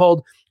Giratina you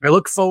pulled. I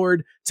look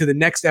forward to the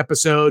next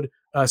episode.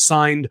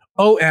 Signed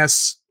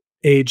OS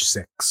age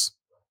 6.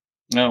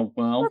 Oh,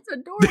 well. That's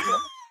adorable.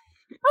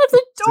 That's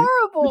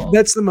adorable.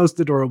 That's the most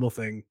adorable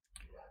thing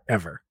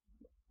ever.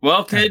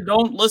 Well, kid,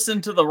 don't listen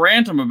to the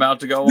rant I'm about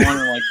to go on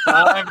in like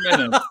 5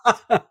 minutes.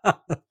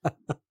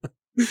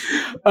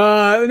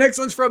 The next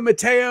one's from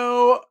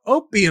Mateo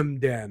Opium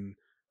Den.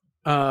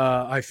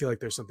 I feel like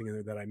there's something in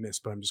there that I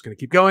missed, but I'm just going to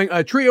keep going.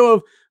 A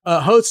trio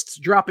of hosts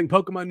dropping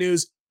Pokemon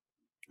news.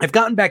 I've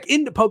gotten back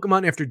into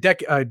Pokemon after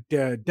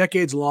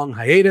decades-long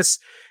hiatus.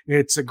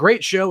 It's a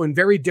great show and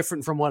very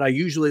different from what I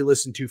usually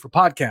listen to for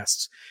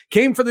podcasts.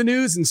 Came for the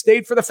news and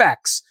stayed for the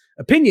facts.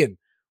 Opinion: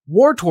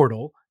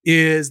 Wartortle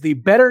is the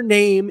better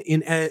name in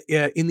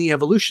the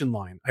evolution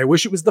line. I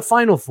wish it was the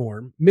final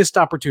form. Missed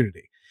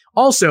opportunity.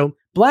 Also,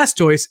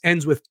 Blastoise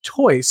ends with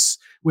Toise,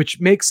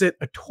 which makes it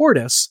a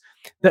tortoise,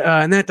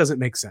 and that doesn't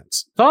make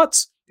sense.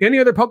 Thoughts? Any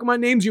other Pokemon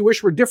names you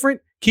wish were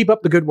different? Keep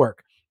up the good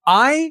work.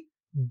 I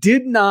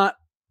did not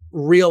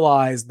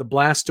realize the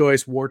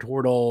Blastoise,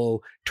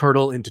 Wartortle,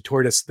 turtle into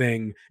tortoise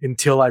thing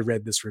until I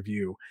read this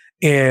review,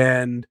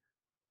 and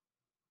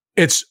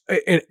it's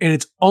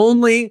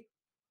only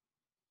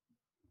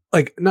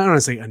like, not want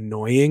to say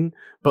annoying,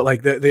 but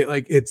like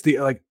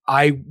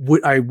I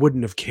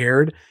wouldn't have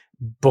cared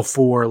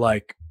before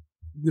like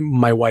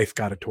my wife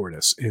got a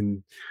tortoise,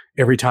 and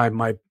every time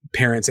my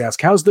parents ask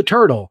how's the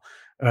turtle,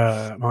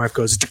 my wife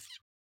goes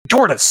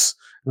tortoise,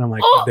 and I'm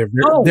like, they're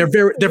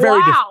very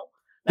different.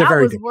 That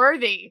was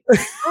worthy.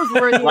 That was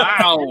worthy.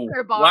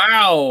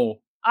 Wow.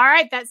 All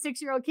right, that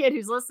 6-year-old kid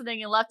who's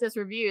listening and left us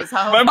reviews.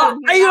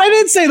 I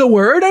didn't say the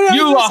word.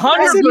 You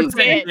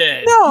 100%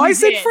 did. No, I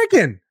said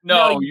freaking.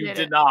 No, you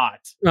did not.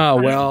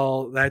 Oh,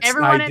 well, that's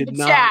everyone in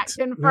the chat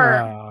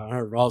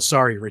confirmed. Well,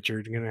 sorry,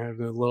 Richard. You're gonna have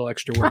a little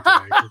extra work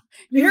today.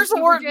 Here's the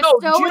word.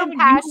 So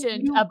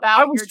impassioned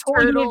about your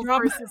turtle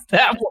versus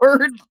that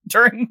word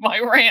during my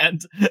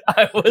rant.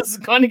 I was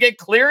going to get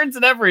clearance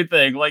and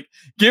everything. Like,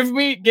 give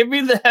me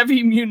the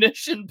heavy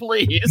munition,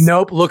 please.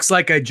 Nope. Looks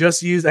like I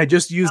just used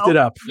it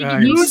up. You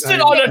used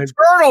it on a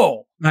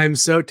turtle. I'm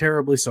so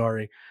terribly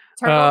sorry.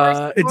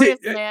 Turtle versus tortoise,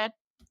 man.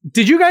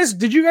 Did you guys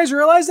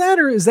realize that,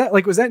 or is that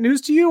was that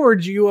news to you, or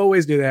do you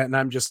always do that and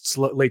I'm just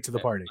late to the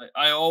party?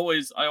 I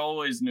always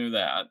knew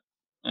that.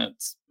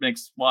 It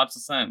makes lots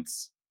of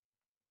sense.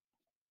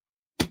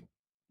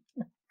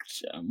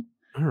 Gem.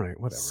 All right,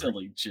 whatever.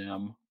 Silly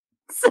Gem.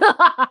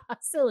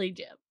 Silly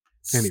Gem.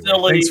 Anyway,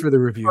 silly, thanks for the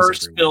reviews.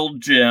 First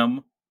filled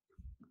Gem.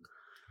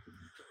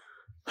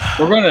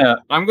 I'm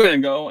gonna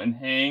go and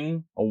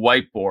hang a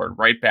whiteboard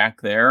right back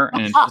there,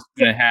 and it's just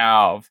gonna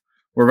have.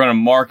 We're going to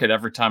mark it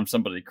every time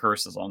somebody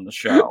curses on the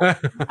show.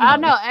 I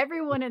don't know.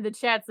 Everyone in the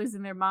chat's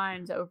losing their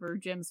minds over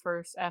Jim's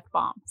first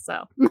F-bomb.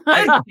 So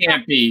I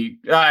can't be.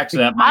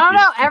 Actually, that might I don't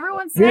know.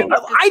 Everyone's saying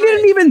I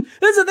didn't even.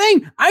 That's the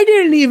thing. I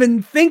didn't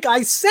even think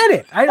I said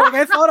it.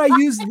 I thought I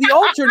used the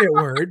alternate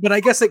word, but I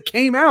guess it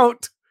came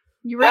out.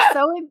 You were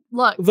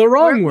the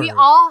wrong word. We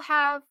all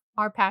have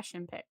our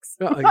passion picks.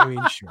 I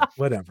mean, sure,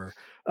 whatever.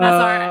 That's all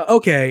right.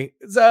 Okay,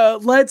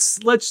 let's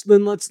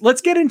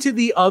get into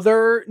the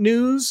other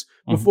news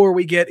before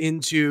we get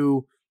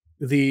into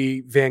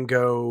the Van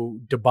Gogh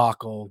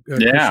debacle.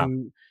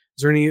 Christian,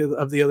 is there any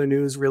of the other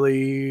news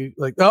really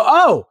like?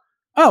 Oh,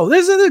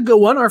 this is a good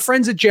one. Our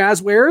friends at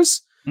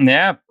Jazzwares.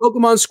 Yeah,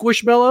 Pokemon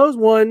Squishmallows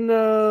won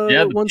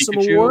some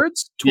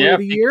awards. Toy of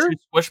the Year.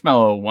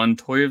 Squishmallow won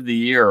Toy of the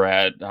Year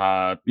at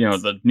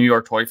the New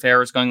York Toy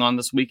Fair is going on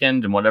this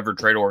weekend, and whatever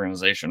trade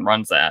organization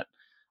runs that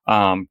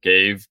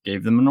gave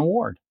them an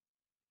award.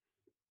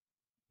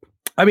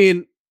 I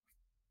mean,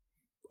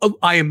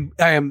 I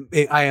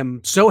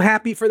am so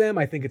happy for them.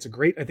 I think it's a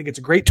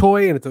great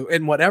toy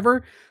and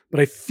whatever. But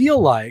I feel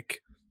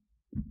like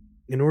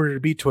in order to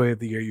be Toy of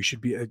the Year, you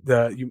should be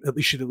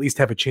you should at least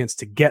have a chance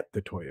to get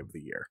the Toy of the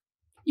Year.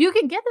 You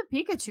can get the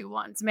Pikachu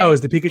ones, man. Oh, is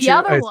the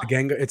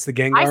Pikachu? It's the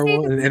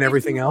Gengar one and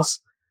everything else.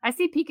 I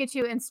see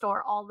Pikachu in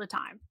store all the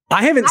time.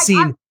 I haven't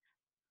seen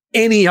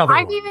any other.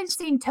 I've even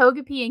seen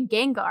Togepi and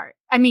Gengar.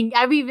 I mean,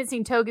 I've even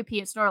seen Togepi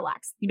and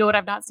Snorlax. You know what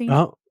I've not seen?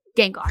 Oh.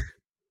 Gengar.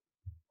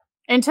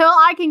 Until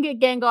I can get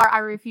Gengar, I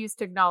refuse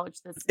to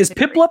acknowledge this. Is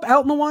Piplup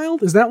out in the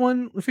wild? Is that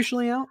one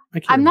officially out?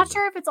 I'm not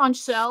sure if it's on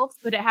shelves,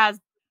 but it has,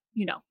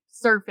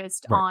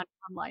 surfaced on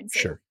online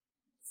sales. Sure.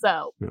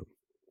 So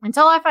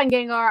until I find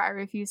Gengar, I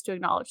refuse to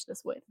acknowledge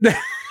this win. I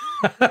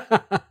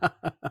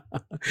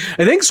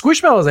think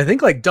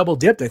Squishmallows, double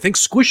dipped. I think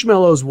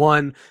Squishmallows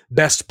won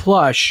Best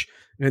Plush,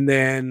 and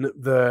then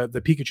the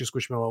Pikachu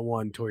Squishmallow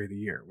won Toy of the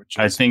Year. Which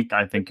I think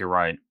you're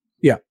right.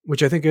 Yeah,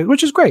 which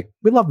is great.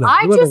 We love them.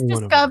 I just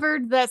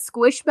discovered that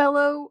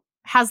Squishmallow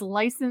has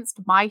licensed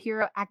My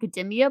Hero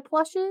Academia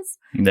plushes.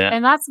 Yeah.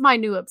 And that's my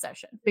new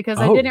obsession because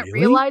I didn't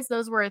realize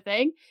those were a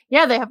thing.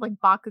 Yeah, they have like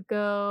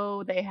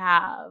Bakugo, they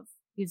have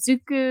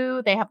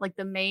Izuku, they have like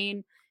the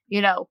main,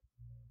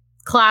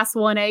 class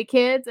 1A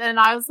kids. And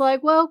I was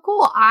like, well,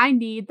 cool. I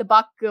need the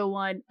Bakugo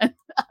one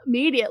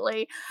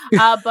immediately.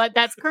 But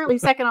that's currently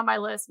second on my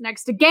list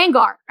next to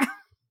Gengar.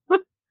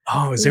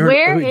 Oh, is there?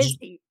 Where is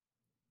he?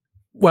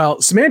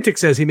 Well, Semantic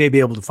says he may be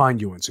able to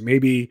find you one, so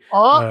maybe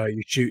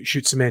you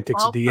shoot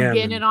Semantics a DM. I'm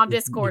getting it on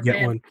Discord, get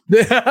man. One.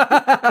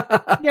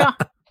 Yeah,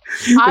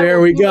 there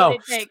we go.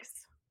 What it takes.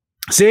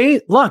 See,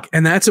 look,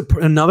 and that's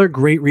another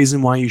great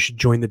reason why you should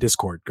join the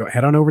Discord. Go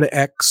head on over to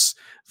X,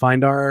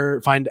 find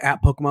at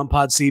Pokemon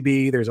Pod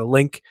CB. There's a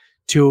link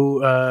to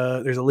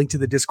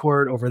the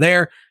Discord over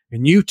there,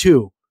 and you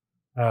too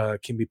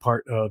can be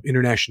part of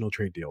international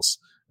trade deals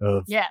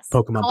of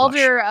Pokemon.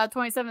 Calder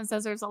 27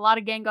 says there's a lot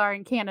of Gengar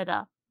in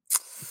Canada.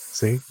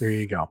 See, there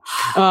you go.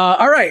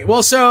 All right.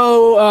 Well,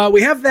 so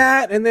we have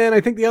that. And then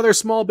I think the other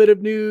small bit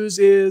of news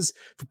is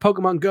for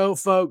Pokemon Go,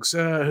 folks.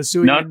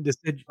 Hisuian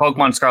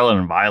Pokemon Scarlet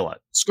and Violet.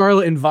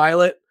 Scarlet and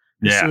Violet.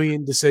 Yeah.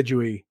 Hisuian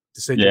Decidueye.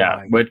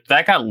 Yeah, but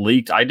that got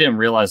leaked. I didn't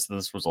realize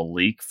this was a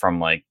leak from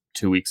like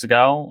 2 weeks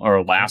ago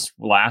or last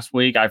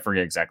week. I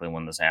forget exactly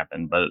when this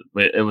happened, but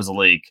it was a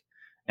leak.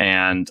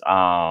 And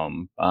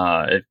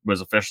it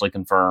was officially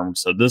confirmed.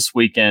 So this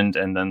weekend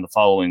and then the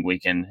following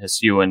weekend,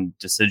 Hisuian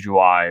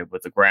Decidueye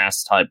with the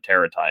grass type,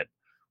 Terra type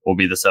will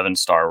be the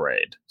 7-star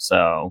raid.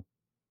 So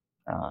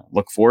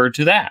look forward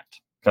to that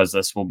because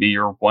this will be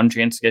your one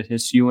chance to get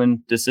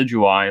Hisuian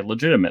Decidueye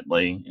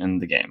legitimately in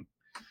the game.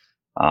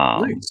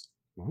 Nice.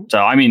 So,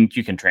 I mean,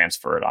 you can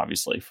transfer it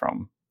obviously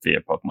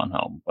via Pokemon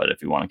Home, but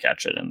if you want to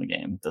catch it in the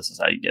game, this is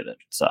how you get it.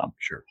 So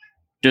sure,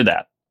 do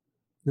that.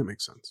 That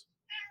makes sense.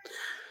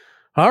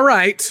 All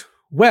right.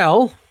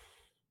 Well,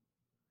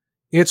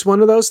 it's one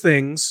of those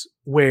things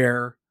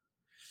where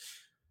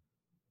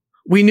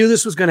we knew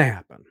this was going to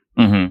happen,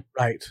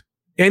 right?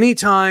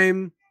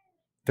 Anytime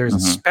there's a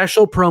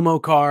special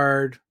promo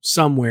card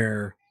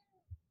somewhere,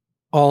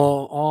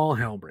 all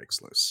hell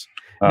breaks loose.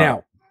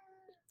 Now,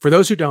 for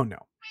those who don't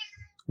know,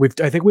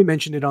 I think we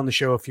mentioned it on the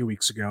show a few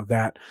weeks ago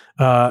that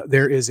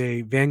there is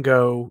a Van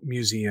Gogh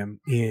museum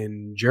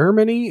in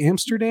Germany,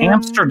 Amsterdam.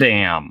 It's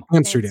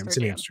in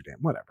Amsterdam.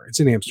 Whatever. It's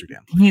in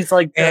Amsterdam. He's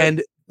like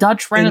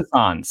Dutch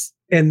Renaissance.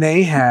 And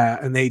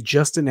they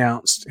just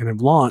announced and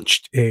have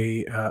launched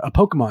a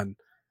Pokemon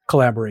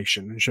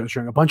collaboration and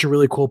showing a bunch of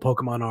really cool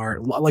Pokemon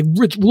art. Like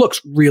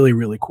looks really,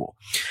 really cool.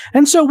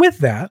 And so with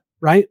that,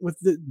 right, with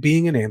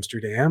being in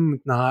Amsterdam,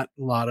 not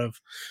a lot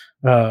of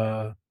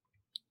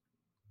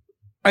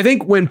I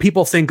think when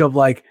people think of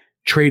like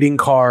trading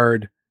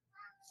card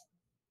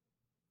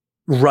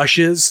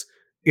rushes,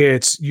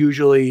 it's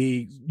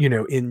usually,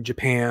 in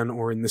Japan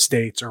or in the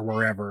States or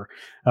wherever.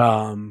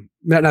 Not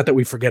that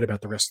we forget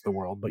about the rest of the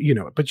world, but you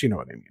know what I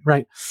mean,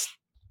 right?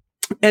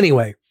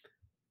 Anyway,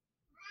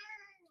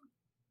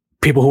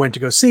 people who went to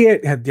go see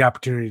it had the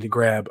opportunity to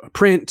grab a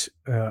print,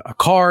 a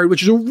card,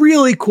 which is a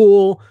really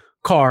cool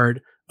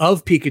card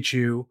of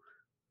Pikachu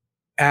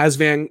as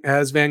Van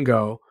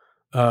Gogh.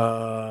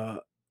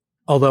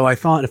 Although I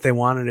thought if they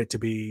wanted it to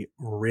be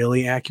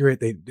really accurate,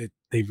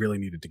 they really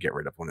needed to get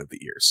rid of one of the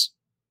ears.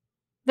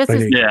 This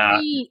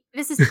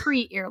is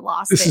pre-ear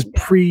loss. This is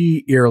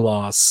pre-ear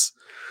loss.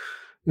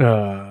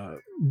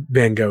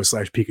 Van Gogh /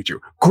 Pikachu.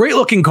 Great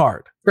looking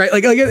card, right?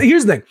 Like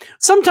here's the thing.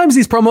 Sometimes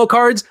these promo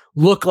cards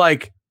look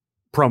like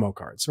promo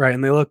cards, right?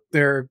 And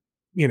they're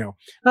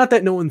not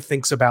that no one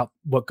thinks about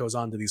what goes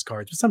on to these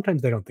cards, but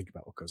sometimes they don't think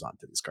about what goes on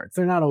to these cards.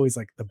 They're not always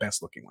like the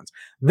best looking ones.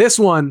 This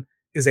one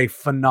is a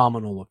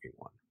phenomenal looking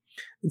one.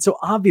 And so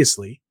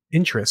obviously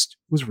interest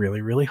was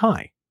really, really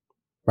high,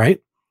 right?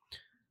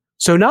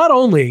 So not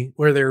only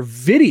were there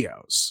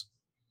videos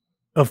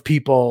of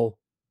people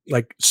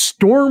like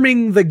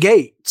storming the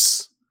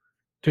gates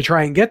to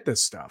try and get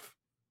this stuff,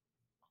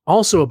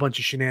 also a bunch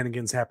of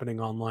shenanigans happening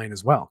online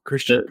as well.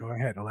 Christian, go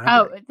ahead. Elaborate.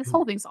 Oh, this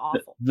whole thing's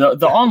awful.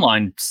 The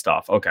online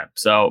stuff. Okay.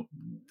 So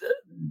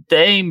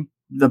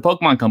the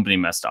Pokemon company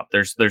messed up.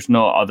 There's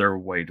no other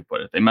way to put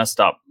it. They messed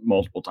up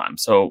multiple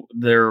times. So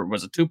there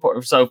was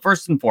so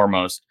first and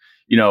foremost,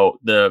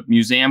 the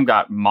museum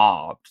got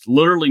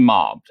literally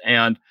mobbed.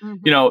 And, I'm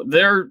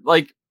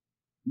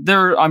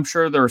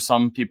sure there are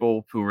some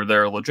people who were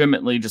there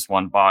legitimately just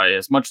want to buy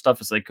as much stuff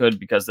as they could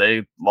because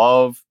they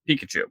love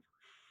Pikachu.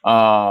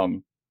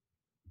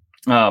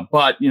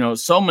 But,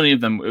 so many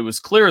of them, it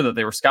was clear that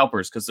they were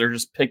scalpers because they're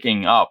just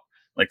picking up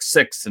like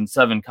 6 and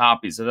 7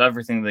 copies of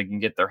everything they can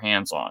get their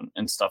hands on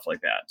and stuff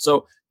like that.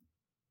 So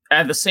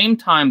at the same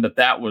time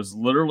that was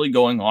literally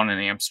going on in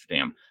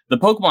Amsterdam, the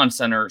Pokemon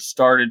Center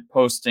started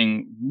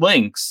posting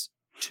links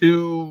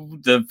to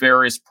the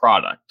various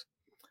product.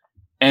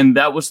 And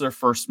that was their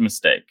first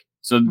mistake.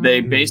 So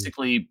they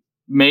basically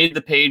made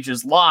the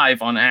pages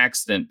live on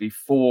accident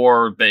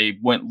before they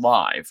went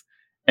live.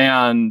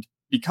 And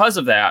because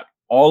of that,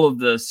 all of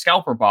the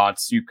scalper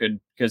bots,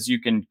 because you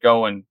can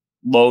go and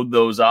load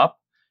those up.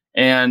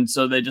 And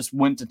so they just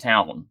went to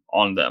town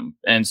on them.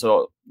 And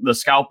so the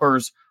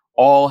scalpers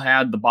all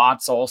had the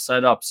bots all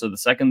set up. So the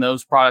second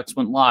those products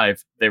went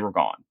live, they were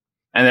gone.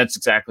 And that's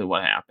exactly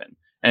what happened.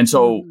 And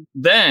so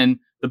then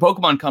the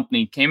Pokemon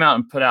Company came out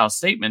and put out a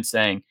statement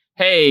saying,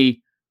 hey,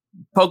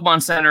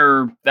 Pokemon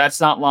Center,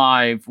 that's not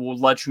live. We'll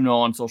let you know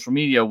on social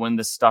media when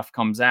this stuff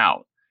comes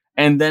out.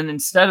 And then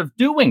instead of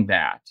doing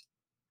that,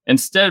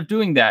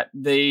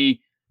 they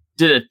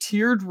did a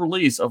tiered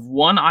release of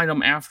one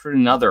item after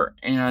another,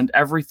 and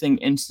everything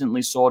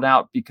instantly sold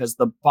out because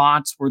the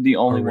bots were the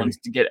only ones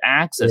to get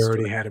access. They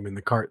already had them in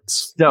the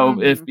carts.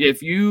 So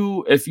if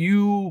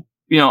you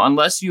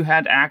unless you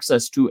had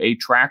access to a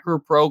tracker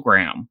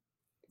program,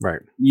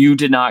 right, you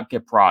did not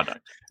get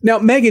product. Now,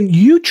 Megan,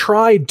 you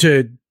tried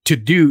to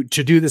do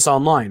this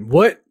online.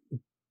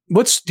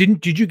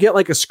 Did you get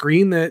like a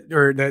screen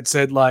that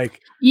said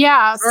like,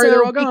 yeah, sorry,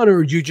 they're all gone,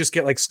 or did you just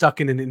get like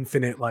stuck in an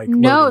infinite like?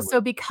 No, so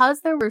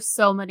because there were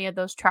so many of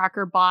those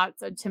tracker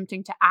bots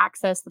attempting to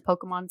access the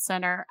Pokemon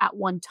Center at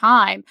one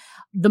time,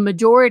 the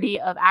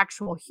majority of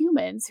actual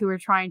humans who were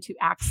trying to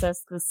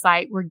access the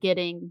site were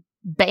getting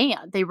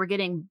banned. They were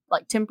getting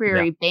like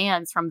temporary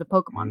bans from the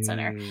Pokemon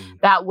Center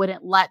that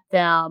wouldn't let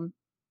them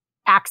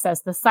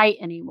access the site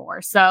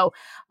anymore. So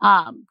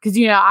because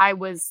I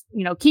was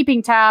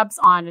keeping tabs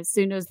on as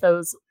soon as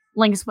those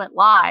links went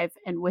live,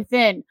 and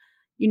within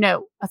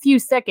a few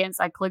seconds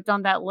I clicked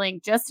on that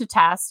link just to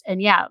test,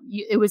 and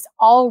it was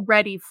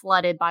already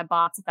flooded by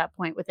bots at that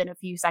point within a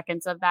few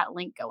seconds of that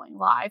link going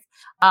live.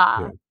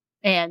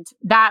 And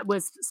that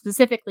was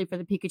specifically for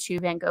the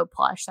Pikachu Van Gogh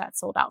plush that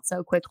sold out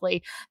so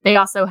quickly. They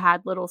also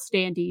had little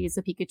standees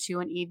of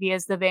Pikachu and Eevee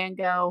as the Van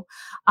Gogh.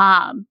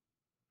 I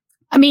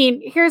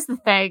mean, here's the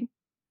thing.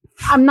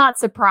 I'm not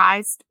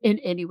surprised in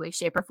any way,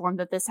 shape, or form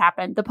that this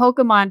happened. The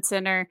Pokemon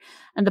Center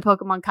and the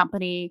Pokemon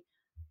Company,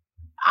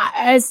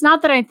 it's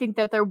not that I think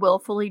that they're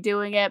willfully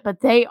doing it,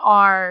 but they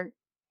are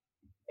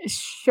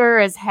sure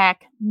as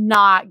heck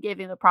not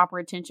giving the proper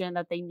attention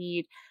that they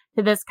need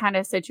to this kind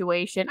of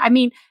situation. I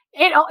mean,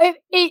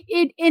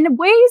 it in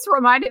ways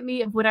reminded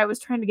me of when I was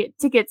trying to get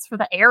tickets for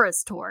the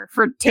Eras tour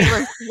for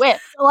Taylor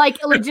Swift. Like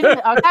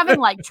legitimately, I was having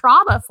like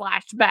trauma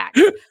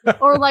flashbacks,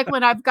 or like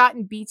when I've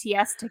gotten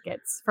BTS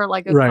tickets for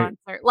like a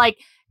concert. Like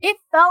it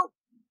felt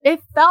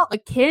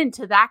akin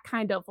to that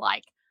kind of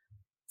like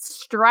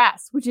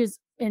stress, which is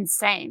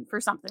insane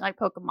for something like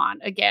Pokemon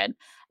again.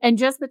 And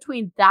just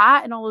between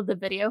that and all of the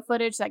video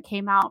footage that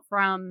came out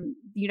from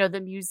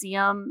the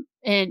museum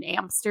in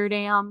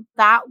Amsterdam,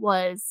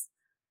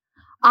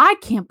 I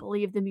can't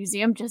believe the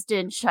museum just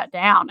didn't shut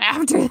down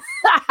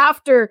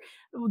after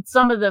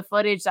some of the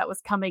footage that was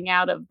coming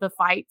out of the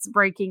fights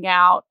breaking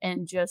out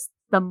and just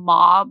the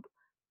mob.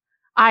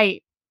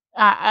 I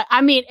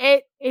mean,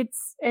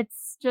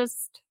 it's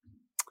just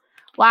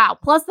wow.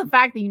 Plus the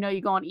fact that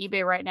you go on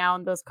eBay right now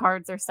and those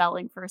cards are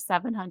selling for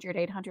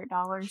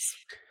 $700-$800.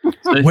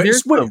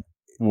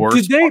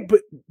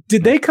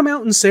 Did they come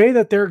out and say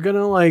that they're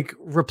gonna like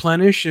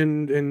replenish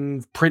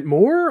and print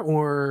more,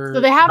 or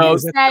so they haven't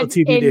said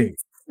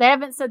they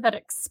haven't said that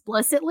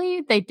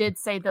explicitly. They did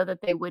say though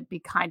that they would be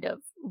kind of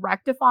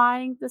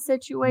rectifying the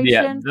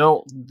situation. Yeah,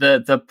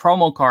 the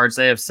promo cards,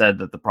 they have said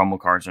that the promo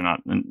cards are not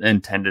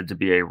intended to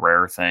be a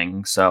rare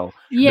thing. So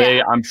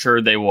I'm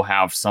sure they will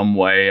have some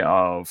way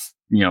of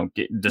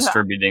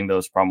distributing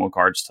those promo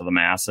cards to the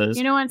masses.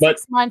 In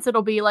 6 months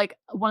it'll be like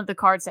one of the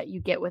cards that you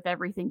get with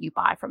everything you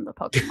buy from the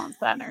Pokemon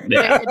Center.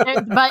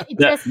 But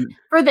just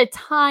for the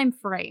time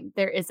frame,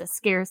 there is a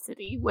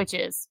scarcity, which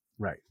is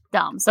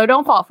dumb. So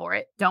don't fall for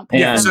it. Don't pay.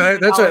 Yeah, so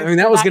that's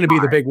that was going to be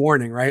the big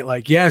warning, right?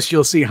 Like, yes,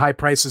 you'll see high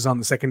prices on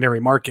the secondary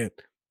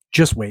market.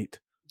 Just wait.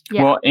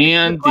 Yeah. Well,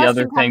 and the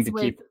other thing to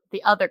keep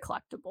the other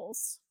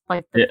collectibles,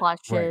 like the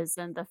plushes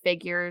and the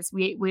figures,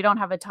 we don't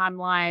have a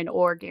timeline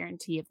or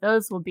guarantee if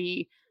those will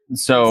be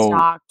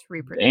stocked,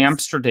 reproduced.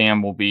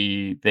 Amsterdam will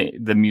be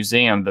the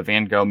museum, the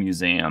Van Gogh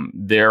Museum.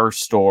 Their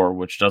store,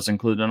 which does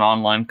include an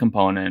online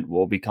component,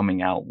 will be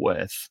coming out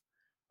with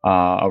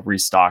a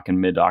restock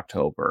in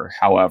mid-October.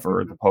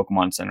 However, the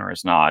Pokemon Center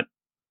has not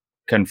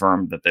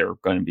confirmed that they're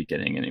going to be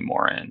getting any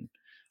more in.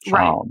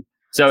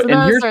 So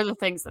those are the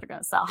things that are going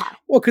to sell high.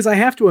 Well, because I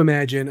have to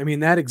imagine, I mean,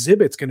 that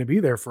exhibit's going to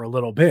be there for a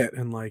little bit,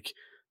 and like,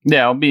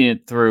 it'll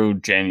be through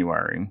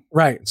January,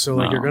 right? So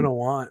like, you're going to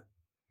want,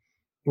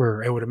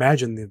 or I would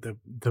imagine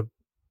the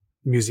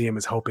museum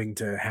is hoping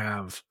to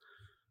have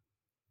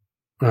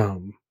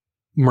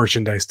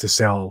merchandise to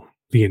sell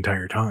the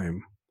entire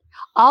time.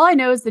 All I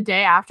know is the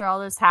day after all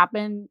this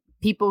happened,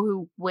 people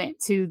who went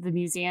to the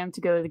museum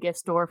to go to the gift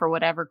store for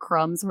whatever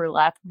crumbs were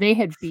left, they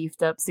had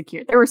beefed up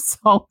security. There was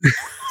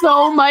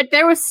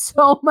there was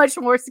so much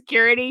more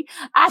security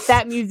at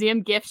that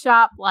museum gift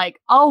shop.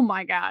 Like, oh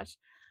my gosh.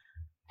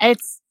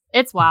 It's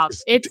wild.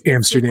 It's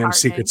Amsterdam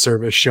Secret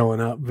Service showing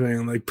up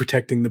and like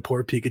protecting the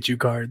poor Pikachu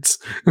cards.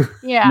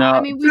 Yeah. No.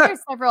 I mean, we heard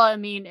several,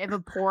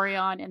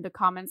 Vaporeon in the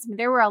comments. I mean,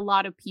 there were a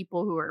lot of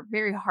people who were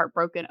very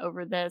heartbroken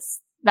over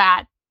this.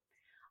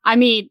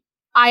 I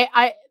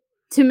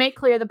to make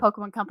clear, the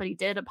Pokemon Company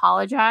did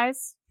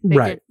apologize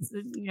Right.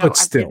 But I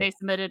still, they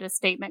submitted a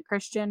statement,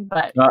 Christian,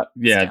 but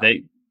yeah,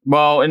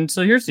 and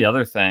so here's the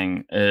other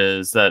thing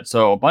is that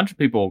so a bunch of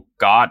people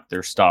got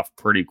their stuff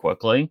pretty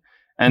quickly,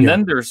 and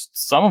then there's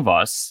some of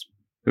us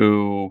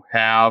who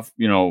have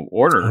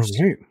orders,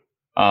 who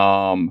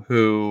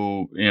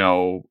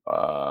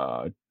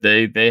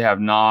they have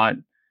not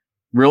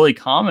really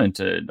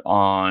commented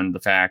on the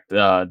fact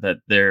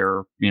that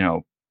they're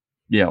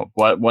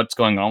what's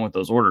going on with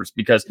those orders,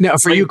 because now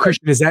for you,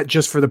 Christian, is that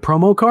just for the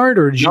promo card,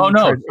 or did you so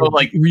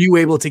like were you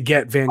able to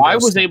get Van Gogh? I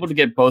was able to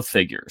get both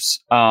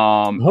figures.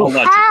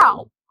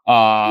 How?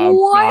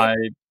 What?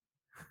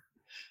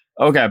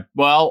 Okay,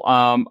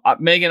 well,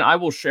 Megan, I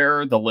will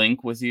share the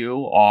link with you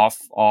off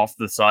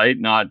the site,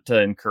 not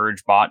to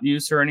encourage bot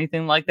use or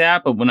anything like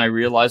that. But when I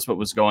realized what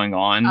was going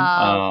on,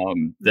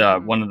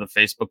 one of the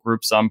Facebook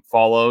groups I'm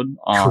followed,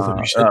 had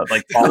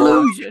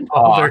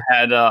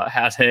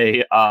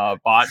a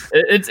bot.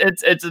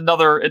 It's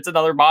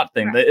another bot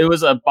thing. Right. It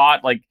was a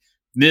bot like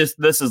this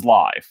is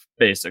live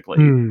basically.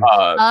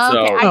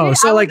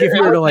 So like if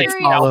you were to like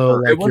follow,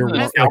 like it wasn't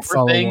a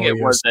scalper thing.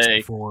 It was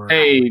a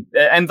hey,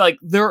 and like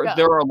there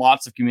are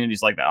lots of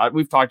communities like that.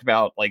 We've talked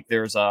about like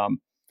there's I've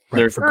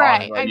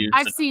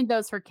seen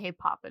those for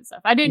K-pop and stuff.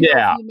 I didn't know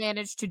if you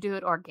managed to do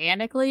it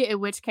organically, in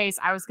which case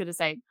I was going to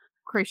say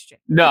Christian.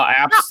 No,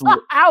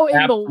 absolutely. How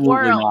in the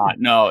world? Not.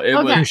 No, it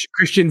was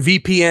Christian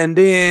VPN'd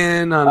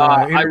in on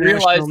I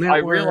realized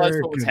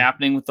what was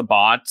happening with the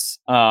bots.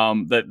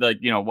 That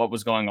what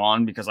was going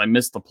on, because I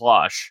missed the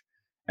plush,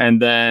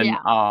 and then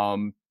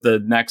the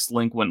next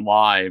link went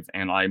live,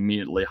 and I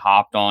immediately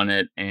hopped on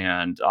it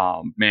and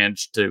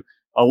managed to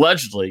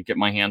allegedly get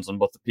my hands on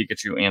both the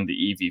Pikachu and the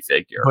Eevee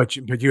figure. But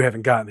you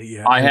haven't gotten it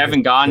yet. I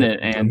haven't gotten it,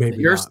 and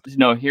here's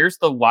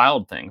the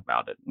wild thing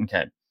about it.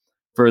 Okay,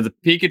 for the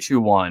Pikachu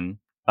one,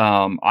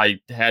 I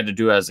had to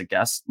do it as a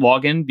guest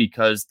login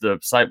because the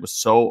site was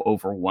so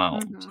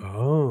overwhelmed. Mm-hmm.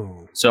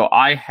 Oh, so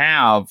I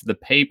have the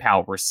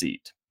PayPal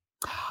receipt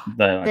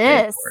that I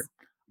paid for it.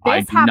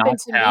 This happened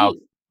to me.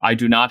 I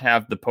do not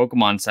have the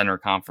Pokemon Center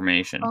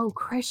confirmation. Oh,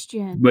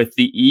 Christian. With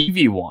the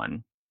Eevee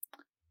one,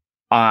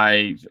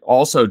 I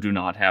also do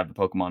not have the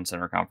Pokemon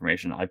Center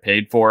confirmation. I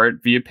paid for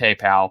it via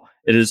PayPal.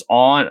 It is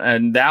on,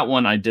 and that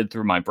one I did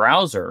through my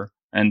browser,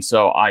 and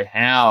so I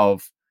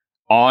have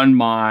on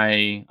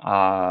my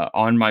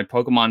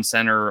Pokemon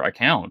Center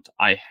account,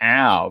 I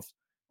have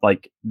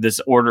like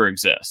this order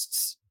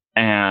exists,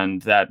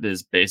 and that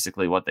is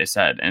basically what they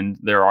said. And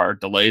there are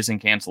delays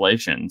and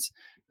cancellations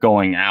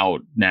going out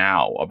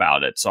now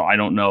about it, so I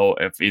don't know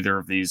if either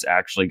of these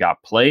actually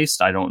got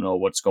placed. I don't know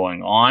what's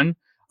going on.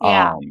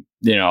 Yeah. I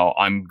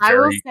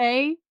will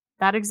say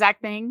that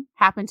exact thing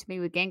happened to me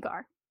with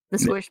Gengar. The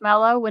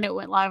Squishmallow, when it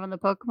went live on the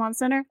Pokemon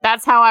Center.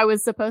 That's how I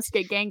was supposed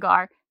to get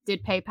Gengar.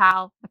 Did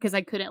PayPal because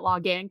I couldn't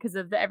log in because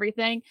of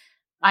everything.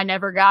 I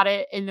never got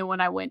it. And then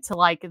when I went to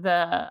like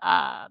the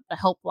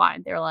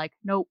helpline, they're like,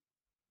 nope,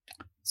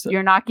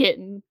 you're not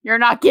getting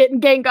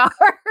Gengar.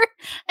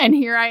 And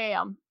here I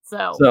am.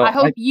 So I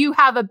hope you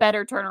have a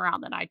better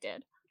turnaround than I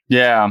did.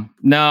 Yeah,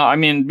 no, I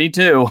mean, me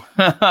too.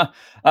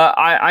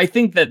 I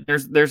think that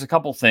there's a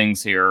couple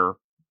things here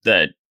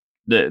that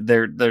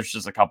there's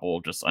just a couple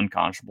of just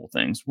unconscionable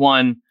things.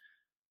 One,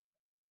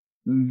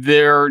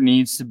 there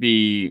needs to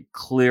be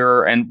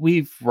clear, and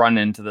we've run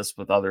into this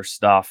with other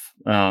stuff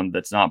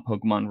that's not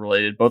Pokemon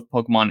related, both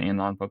Pokemon and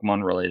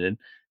non-Pokemon related.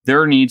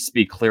 There needs to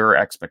be clearer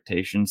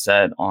expectations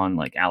set on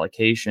like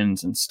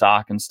allocations and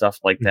stock and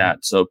stuff like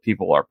that, so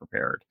people are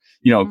prepared.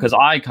 Because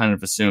I kind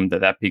of assumed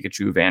that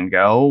Pikachu Van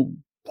Gogh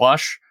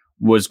plush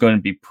was going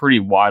to be pretty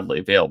widely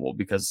available,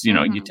 because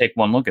you take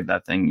one look at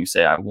that thing, you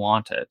say I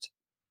want it,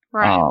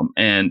 right?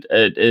 And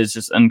it is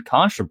just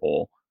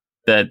unconscionable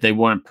that they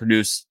want to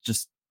produce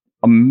just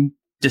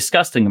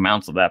disgusting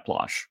amounts of that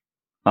plush.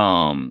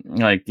 I'm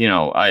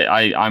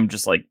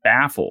just like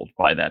baffled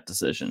by that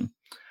decision.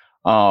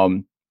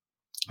 So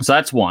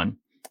that's one.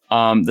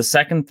 The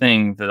second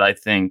thing that I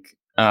think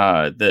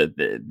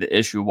the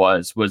issue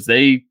was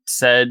they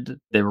said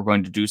they were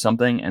going to do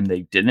something and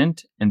they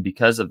didn't, and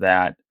because of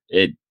that,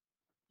 it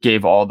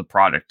gave all the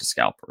product to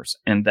scalpers,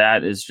 and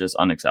that is just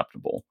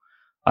unacceptable.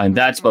 And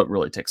that's what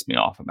really ticks me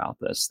off about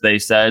this. They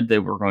said they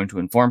were going to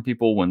inform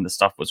people when the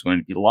stuff was going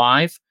to be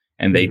live,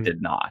 and they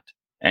did not.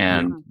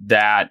 And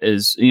that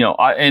is,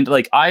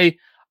 I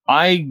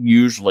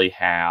usually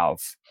have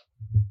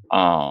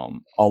a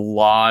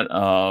lot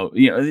of,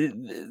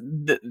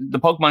 the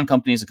Pokemon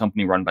company is a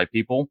company run by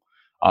people.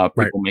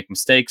 People make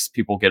mistakes.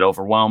 People get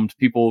overwhelmed.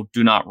 People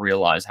do not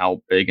realize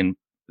how big and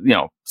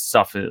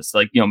stuff is.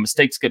 Like,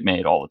 mistakes get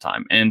made all the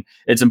time, and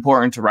it's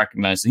important to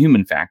recognize the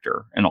human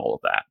factor and all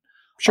of that.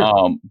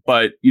 Sure.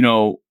 But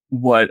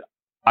what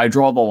I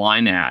draw the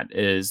line at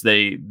is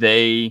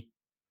they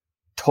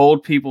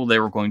told people they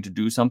were going to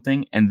do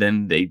something, and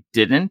then they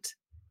didn't.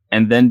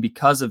 And then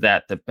because of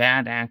that, the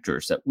bad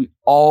actors that we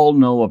all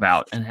know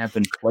about and have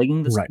been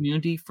plaguing this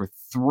community for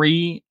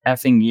 3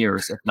 effing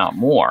years, if not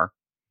more,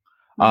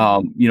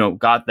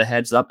 got the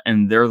heads up,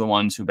 and they're the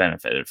ones who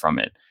benefited from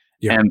it.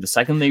 Yeah. And the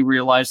second they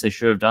realized they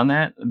should have done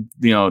that,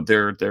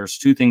 there's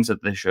two things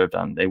that they should have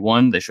done.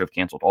 They should have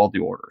canceled all the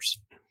orders.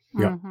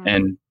 Yeah.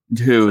 And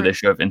two, they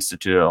should have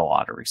instituted a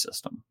lottery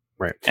system.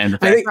 Right. And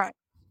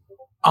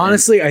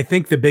honestly, I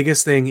think the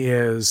biggest thing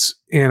is,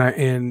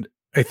 and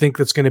I think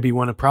that's going to be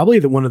one of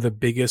the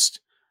biggest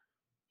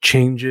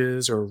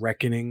changes or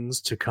reckonings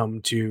to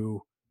come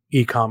to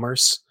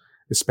e-commerce,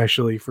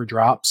 especially for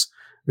drops,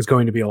 is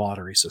going to be a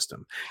lottery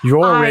system. You've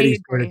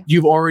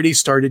already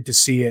started to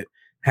see it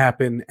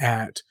happen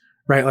at,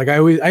 right? Like I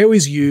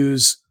always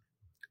use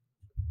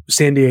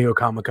San Diego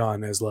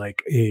Comic-Con as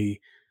like a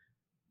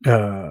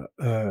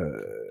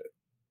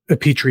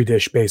petri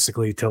dish,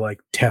 basically, to like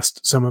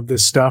test some of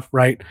this stuff,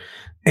 right?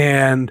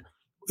 And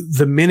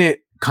the minute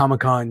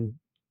Comic-Con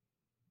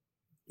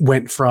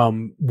went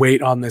from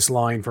wait on this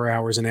line for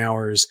hours and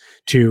hours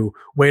to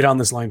wait on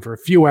this line for a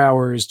few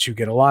hours to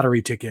get a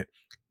lottery ticket,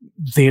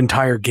 the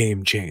entire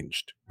game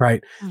changed,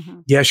 right?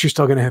 Yes, you're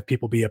still going to have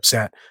people be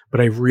upset, but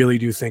I really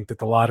do think that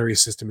the lottery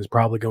system is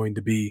probably going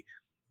to be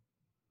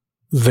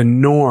the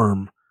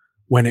norm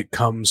when it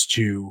comes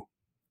to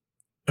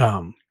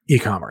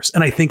e-commerce.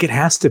 And I think it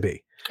has to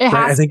be.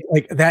 I think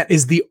like that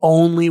is the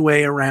only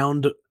way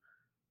around,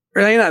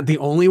 or not the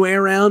only way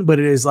around, but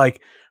it is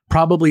like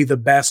probably the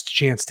best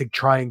chance to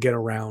try and get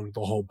around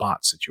the whole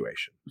bot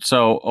situation.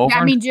 So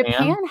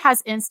Japan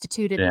has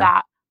instituted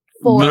that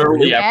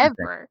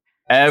forever.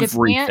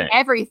 Everything. Japan,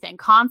 everything.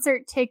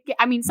 Concert ticket.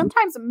 I mean,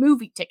 sometimes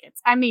movie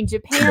tickets. I mean,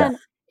 Japan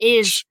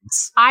is,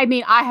 I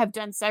mean, I have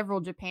done several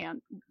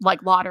Japan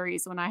like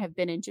lotteries when I have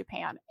been in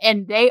Japan,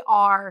 and they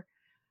are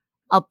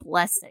a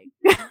blessing.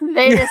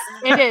 It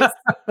is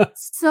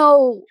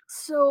so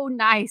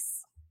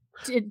nice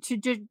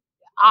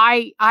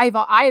I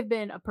have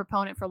been a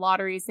proponent for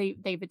lotteries.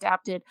 They've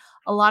adapted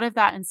a lot of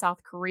that in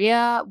South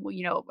Korea,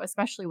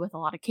 especially with a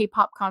lot of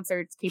K-pop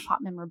concerts, K-pop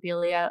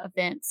memorabilia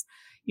events,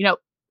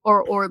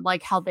 or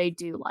like how they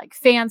do like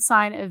fan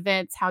sign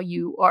events, how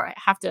you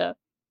have to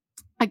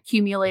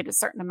accumulate a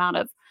certain amount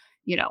of,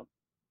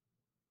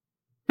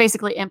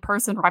 basically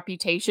in-person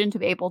reputation to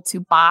be able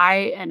to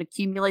buy and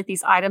accumulate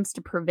these items to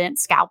prevent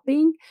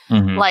scalping.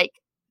 Like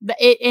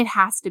it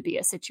has to be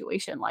a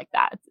situation like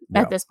that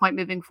at this point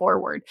moving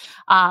forward.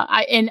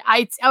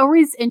 It's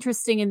always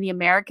interesting in the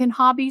American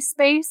hobby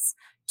space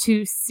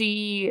to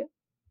see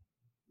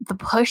the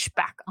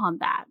pushback on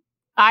that.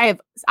 I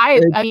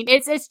mean,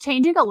 it's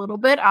changing a little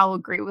bit. I'll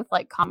agree with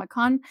like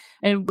Comic-Con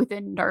and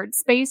within nerd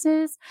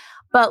spaces,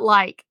 but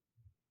like,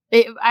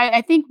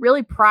 I think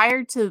really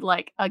prior to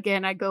like,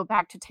 again, I go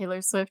back to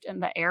Taylor Swift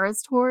and the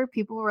Eras tour,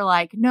 people were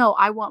like, no,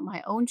 I want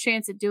my own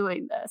chance at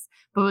doing this.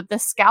 But with the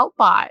Scout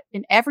bot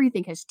and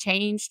everything has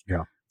changed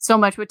so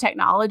much with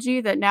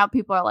technology that now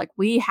people are like,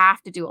 we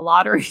have to do a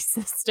lottery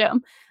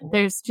system.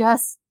 It's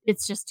just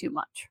too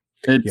much.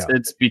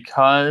 It's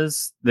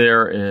because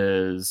there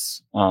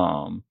is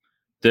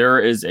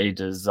a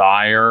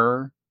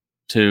desire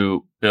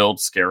to build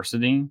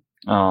scarcity.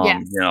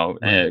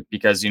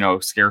 Because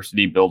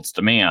scarcity builds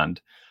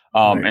demand.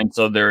 And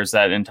so there's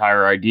that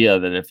entire idea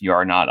that if you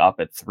are not up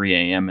at 3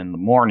 a.m. in the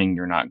morning,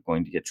 you're not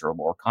going to get your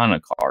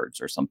Lorcana cards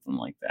or something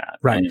like that.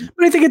 Right.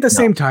 But I think at the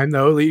same time,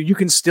 though, you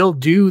can still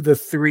do the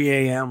 3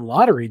 a.m.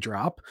 lottery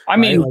drop. I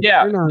mean, like,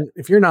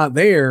 if you're not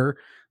there,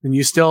 then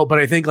you still, but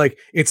I think like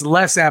it's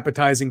less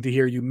appetizing to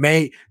hear you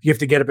have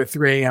to get up at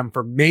 3 a.m.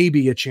 for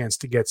maybe a chance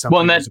to get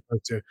something as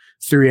opposed to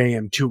 3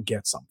 a.m. to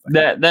get something.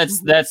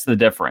 That's the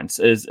difference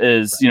is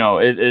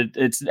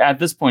it's at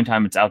this point in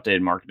time, it's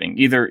outdated marketing.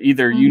 Either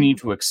you need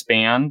to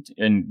expand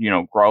and,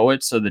 grow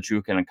it so that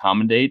you can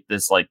accommodate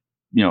this, like,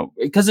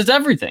 because it's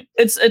everything.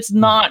 It's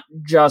not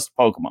just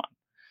Pokemon.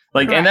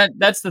 Like, and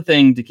that's the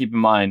thing to keep in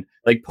mind.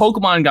 Like,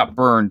 Pokemon got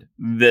burned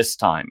this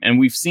time, and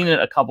we've seen it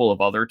a couple of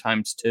other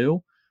times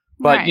too.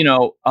 But,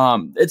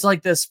 it's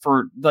like this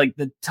for like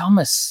the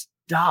dumbest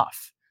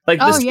stuff. Like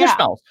the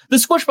Squishmallows. The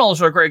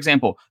Squishmallows are a great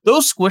example.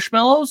 Those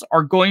Squishmallows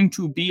are going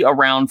to be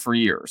around for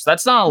years.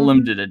 That's not a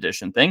limited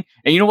edition thing.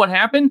 And you know what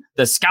happened?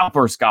 The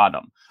scalpers got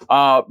them.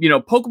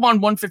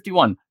 Pokemon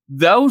 151.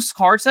 Those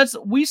card sets,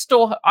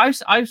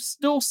 I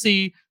still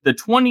see the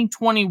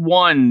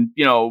 2021,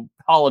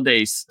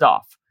 holiday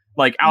stuff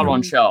like out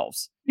on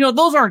shelves.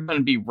 Those aren't going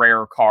to be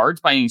rare cards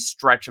by any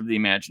stretch of the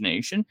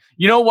imagination.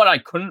 You know what I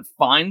couldn't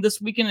find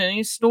this weekend in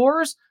any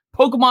stores?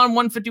 Pokemon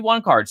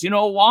 151 cards. You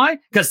know why?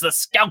 Because the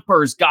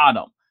scalpers got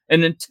them.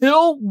 And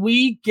until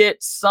we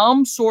get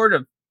some sort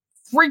of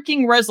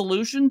freaking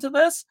resolution to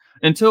this,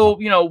 until,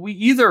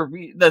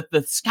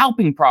 the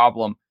scalping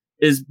problem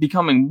is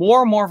becoming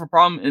more and more of a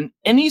problem in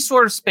any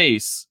sort of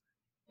space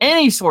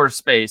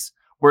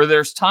where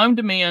there's time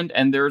demand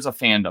and there's a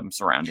fandom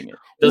surrounding it.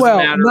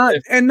 Doesn't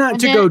matter. And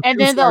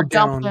then they'll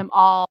dump them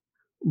all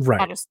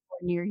at a store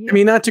near you. I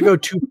mean, not to go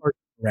too far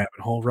down the rabbit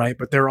hole, right?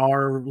 But there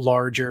are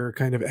larger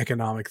kind of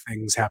economic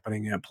things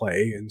happening at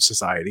play in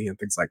society and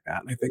things like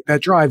that. And I think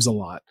that drives a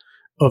lot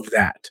of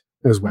that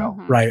as well,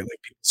 right?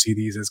 Like people see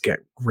these as get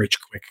rich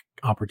quick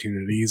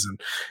opportunities, and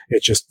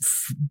it just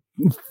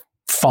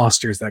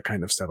fosters that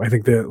kind of stuff. I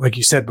think that, like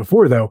you said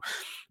before, though,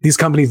 these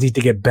companies need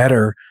to get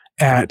better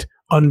at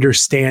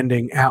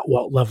understanding at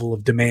what level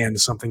of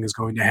demand something is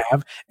going to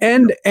have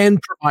and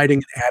providing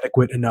an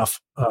adequate enough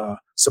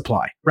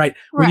supply, right?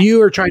 When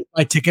you are trying to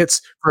buy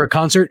tickets for a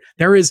concert,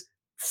 there is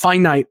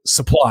finite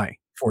supply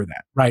for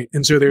that, right?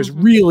 And so there's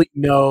really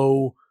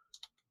no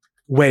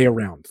way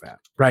around that,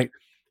 right?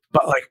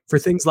 But like for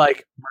things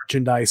like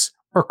merchandise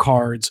or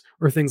cards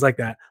or things like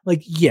that,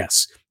 like,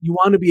 yes, you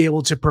want to be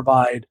able to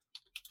provide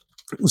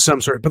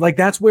some sort of, but like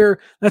that's where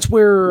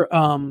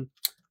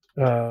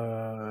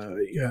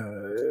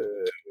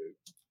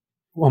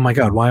oh my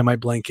God, why am I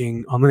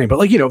blanking on the name? But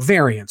like,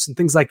 variants and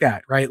things like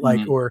that, right?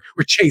 Like, or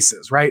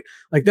chases, right?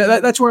 Like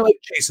that's where like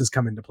chases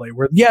come into play,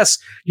 where yes,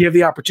 you have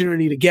the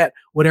opportunity to get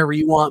whatever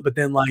you want, but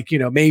then like,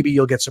 maybe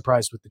you'll get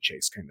surprised with the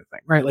chase kind of thing,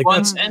 right? Like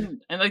that's,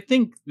 and I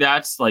think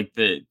that's like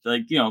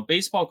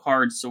baseball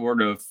cards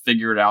sort of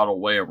figured out a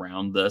way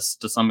around this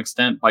to some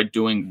extent by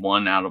doing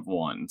 1 out of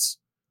 1s.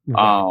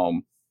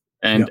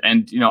 And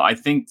I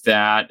think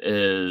that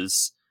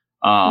is,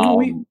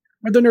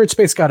 the Nerd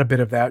Space got a bit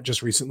of that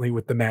just recently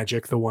with the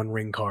Magic, the 1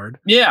 ring card.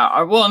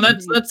 Yeah, well, and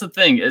that's the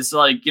thing. It's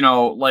like,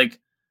 when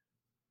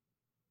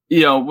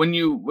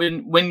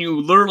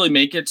you literally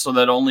make it so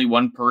that only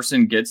one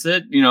person gets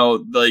it,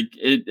 like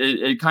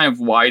it kind of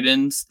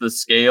widens the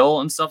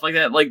scale and stuff like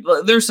that. Like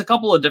there's a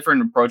couple of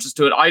different approaches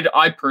to it.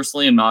 I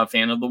personally am not a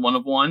fan of the 1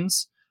 of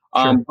 1s.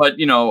 But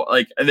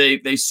like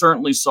they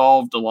certainly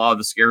solved a lot of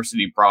the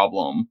scarcity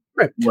problem.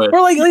 Right.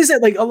 Or like I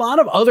said, like a lot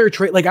of other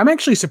trade, like I'm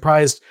actually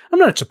surprised. I'm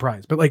not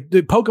surprised, but like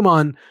the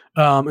Pokemon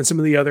and some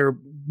of the other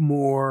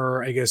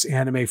more, I guess,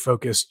 anime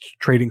focused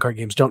trading card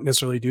games don't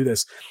necessarily do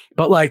this,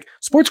 but like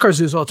sports cards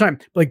do this all the time,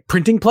 like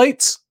printing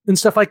plates and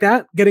stuff like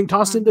that, getting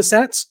tossed into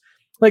sets.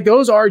 Like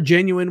those are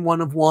genuine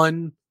 1 of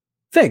 1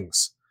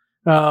 things.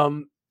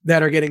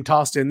 That are getting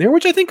tossed in there,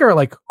 which I think are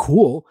like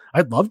cool.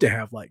 I'd love to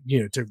have like,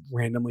 to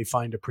randomly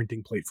find a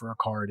printing plate for a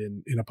card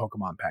in a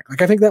Pokemon pack.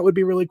 Like, I think that would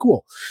be really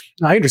cool.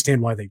 Now, I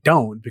understand why they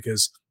don't,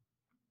 because,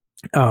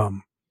 that's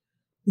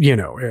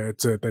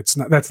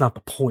not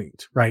the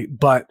point. Right.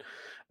 But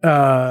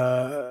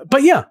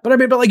yeah,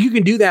 but like you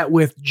can do that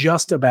with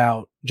just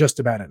about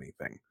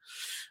anything,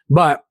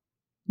 but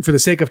for the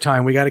sake of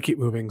time, we got to keep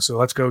moving. So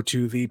let's go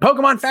to the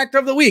Pokemon fact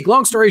of the week.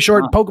 Long story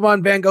short,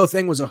 Pokemon Van Gogh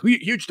thing was a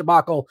huge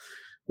debacle.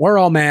 We're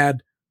all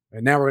mad,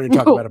 and now we're going to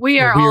talk about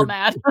all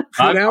mad.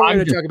 Now we're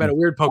going to talk about a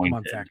weird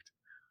Pokemon fact.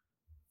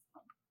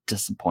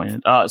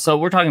 Disappointed. So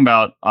we're talking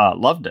about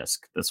Love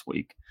Disc this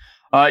week.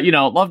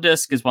 Love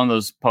Disc is one of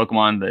those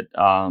Pokemon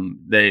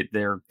that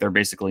they're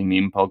basically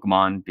meme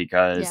Pokemon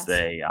because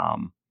they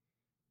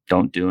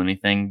don't do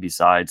anything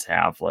besides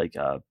have like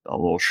a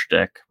little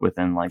shtick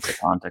within like the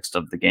context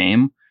of the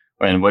game,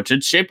 in which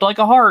it's shaped like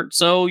a heart.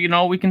 So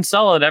we can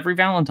sell it every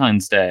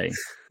Valentine's Day.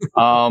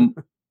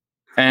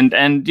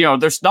 And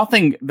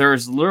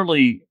there's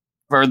literally,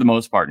 for the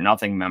most part,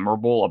 nothing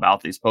memorable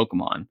about these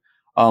Pokemon.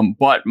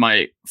 But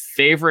my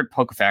favorite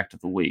Pokefact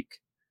of the week,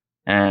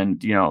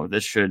 and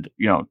this should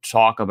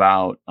talk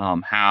about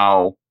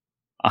how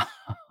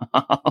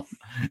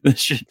this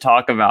should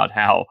talk about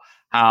how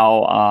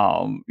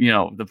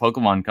the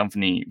Pokemon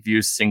Company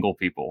views single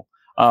people.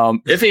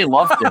 If a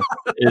love disc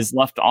is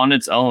left on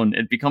its own,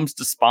 it becomes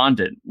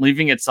despondent,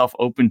 leaving itself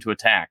open to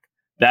attack.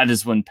 That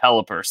is when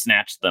Pelipper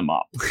snatched them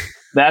up.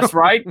 That's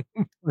right.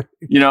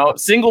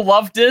 Single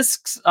love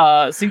discs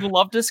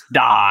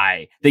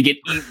die. They get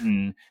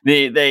eaten.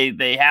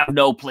 They have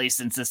no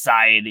place in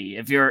society.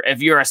 If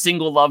you're a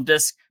single love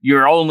disc,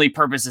 your only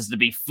purpose is to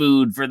be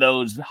food for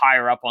those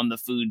higher up on the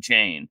food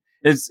chain.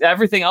 It's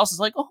everything else is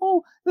like,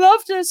 oh,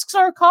 love discs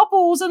are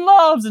couples and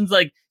loves, and it's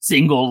like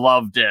single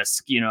love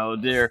disc.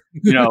 They're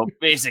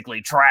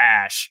basically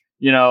trash.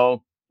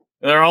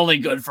 They're only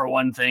good for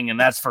one thing, and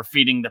that's for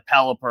feeding the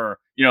Pelipper,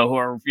 who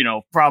are,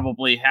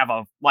 probably have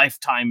a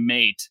lifetime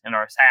mate and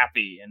are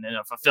happy and in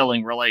a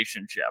fulfilling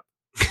relationship.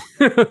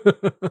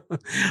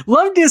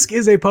 Love Disc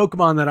is a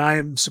Pokemon that I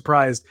am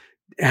surprised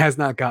has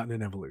not gotten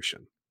an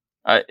evolution.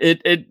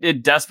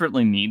 It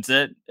desperately needs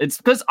it. It's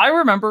because I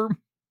remember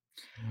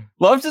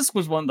Love Disc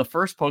was one of the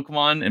first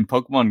Pokemon in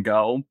Pokemon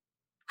Go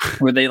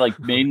where they like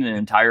made an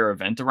entire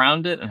event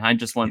around it, and I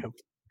just went,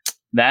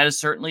 that is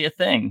certainly a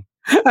thing.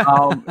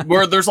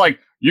 Where there's like,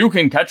 you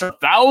can catch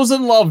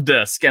 1,000 Love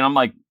Disc, and I'm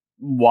like,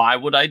 why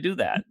would I do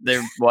that?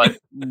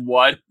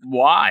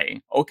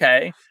 Why?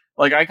 Okay.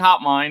 Like I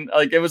caught mine.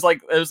 Like it was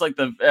like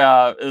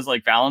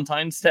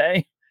Valentine's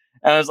Day.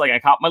 And I was like, I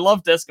caught my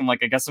Love Disc. I'm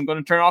like, I guess I'm going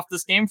to turn off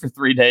this game for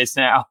 3 days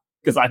now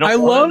because I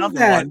don't want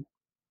another one.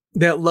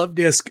 That Love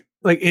Disc,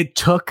 like it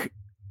took.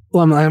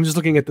 Well, I'm just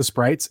looking at the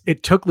sprites.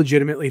 It took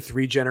legitimately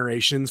 3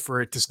 generations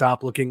for it to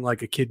stop looking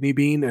like a kidney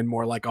bean and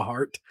more like a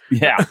heart.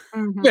 Yeah.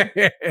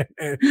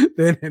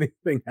 Than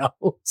anything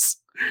else.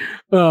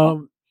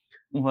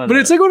 But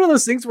it's like one of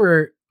those things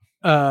where,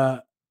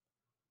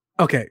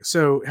 okay,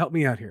 so help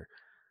me out here.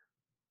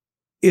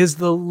 Is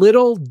the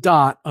little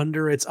dot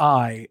under its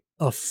eye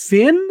a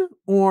fin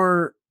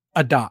or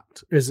a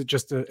dot? Is it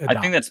just a dot? I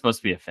think that's supposed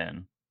to be a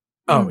fin.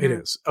 Oh, it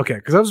is. Okay,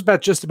 because I was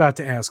just about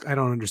to ask. I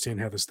don't understand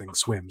how this thing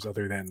swims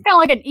other than... It's kind of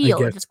like an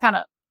eel. It just kind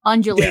of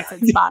undulates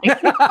its body.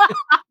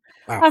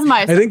 That's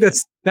my assumption. I think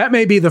that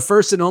may be the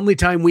first and only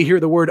time we hear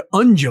the word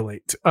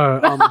undulate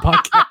on the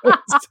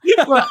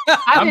podcast. Look,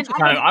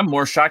 I'm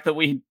more shocked that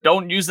we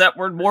don't use that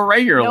word more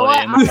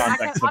regularly in the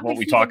context of what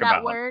we talk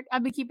about.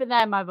 I've been keeping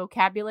that in my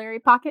vocabulary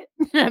pocket.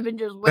 I've been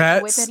just whipping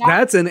it out.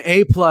 That's an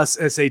A+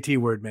 SAT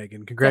word,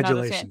 Megan.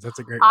 Congratulations. That's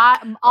a great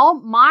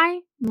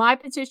one. My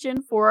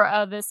petition for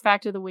this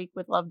fact of the week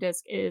with Love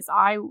Disc is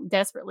I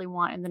desperately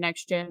want in the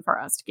next gen for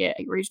us to get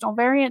a regional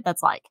variant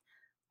that's like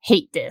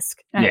hate disc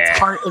and its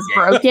heart is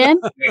broken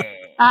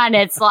and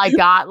it's like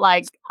got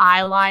like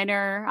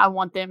eyeliner. I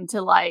want the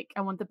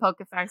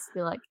Pokéfacts to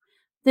be like,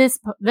 this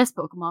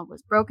Pokemon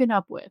was broken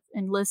up with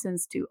and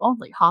listens to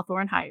only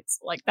Hawthorne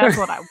Heights. Like that's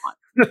what I want.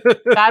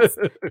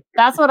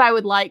 That's what I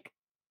would like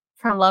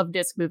from Love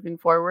Disc moving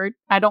forward.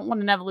 I don't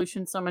want an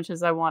evolution so much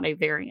as I want a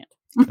variant.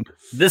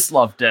 This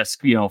Love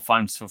Disc,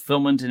 finds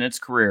fulfillment in its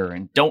career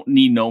and don't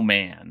need no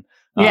man.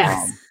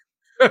 Yes.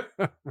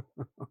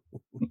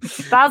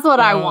 That's what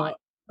I want.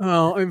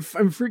 Oh, I'm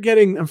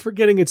forgetting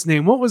its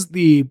name. What was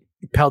the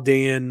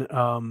Paldean?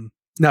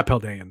 Not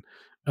Paldean.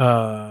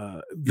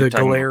 The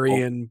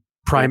Galarian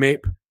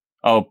Primeape.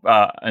 Oh,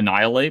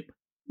 Annihilate.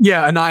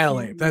 Yeah,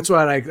 Annihilate. That's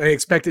what I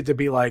expected to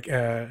be like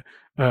an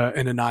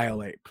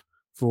Annihilate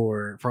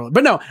for.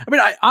 But no, I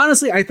mean,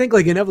 I think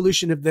like an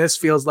evolution of this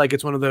feels like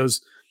it's one of those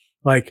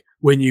like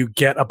when you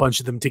get a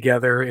bunch of them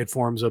together, it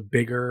forms a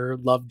bigger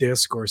Love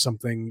Disc or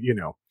something.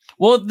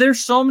 Well, there's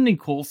so many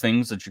cool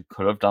things that you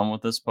could have done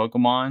with this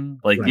Pokemon.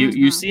 Like Right.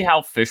 you see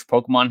how fish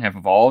Pokemon have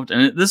evolved,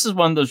 and this is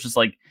one of those just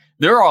like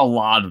there are a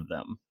lot of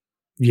them.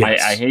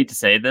 Yes. I hate to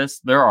say this,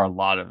 there are a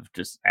lot of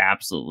just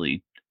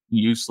absolutely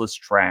useless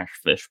trash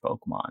fish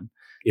Pokemon.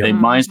 Yep. They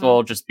might as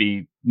well just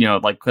be,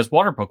 like because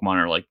water Pokemon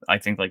are like I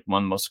think like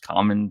one of the most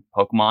common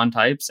Pokemon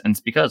types, and it's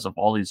because of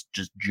all these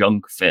just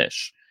junk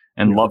fish.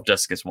 And Love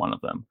Disc is one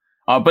of them.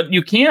 But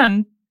you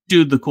can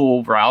do the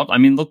cool route. I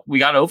mean, look, we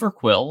got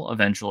Overquill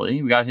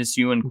eventually. We got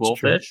Hisuian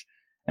Quillfish,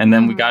 and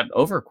then we got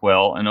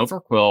Overquill, and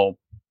Overquill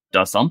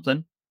does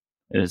something.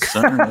 It is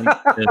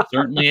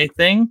certainly a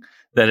thing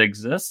that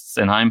exists,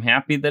 and I'm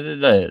happy that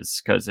it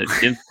is because it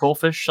gives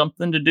Quillfish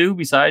something to do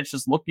besides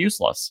just look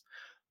useless.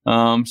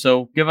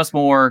 So give us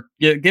more.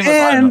 Give us.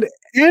 And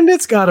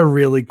it's got a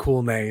really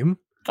cool name.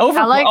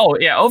 Overquill.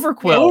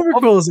 Overquill.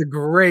 Overquill is a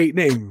great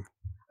name.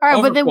 All right,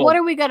 but then what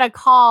are we going to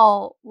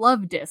call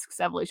Love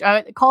Disc's evolution?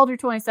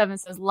 Calder27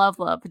 says Love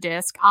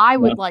Disc. I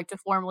would like to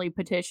formally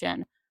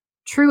petition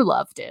True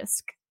Love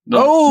Disc.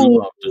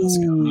 Oh,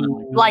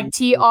 like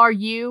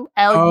TRULUVDISC.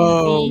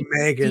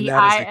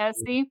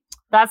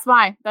 That's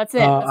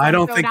it. I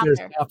don't think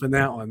there's stuff in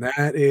that one.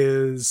 That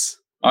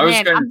is.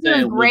 I'm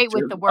doing great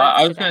with the words.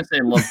 I was going to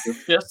say Love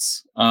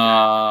Discus.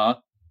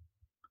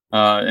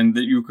 And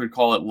that you could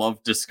call it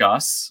Love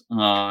Discuss.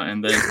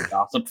 And then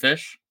Gossip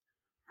Fish.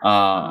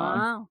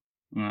 Love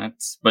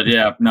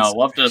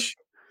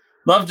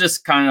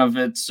Disc kind of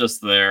it's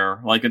just there,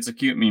 like it's a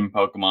cute meme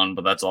Pokemon,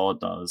 but that's all it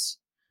does.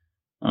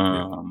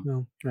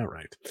 No, all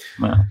right.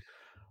 Well.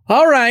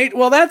 All right.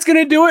 Well, that's going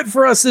to do it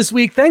for us this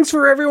week. Thanks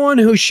for everyone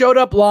who showed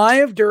up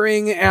live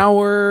during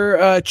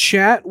our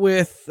chat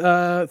with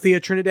Thea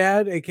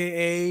Trinidad,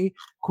 aka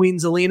Queen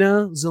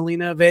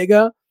Zelina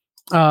Vega.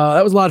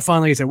 That was a lot of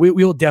fun. Like I said, we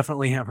will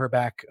definitely have her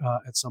back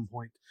at some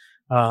point.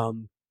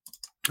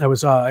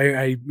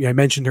 I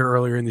mentioned her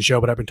earlier in the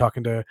show, but I've been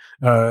talking to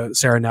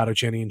Sarah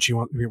Natochenny, and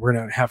we're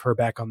gonna have her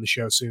back on the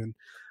show soon,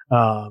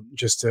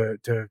 just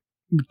to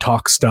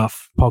talk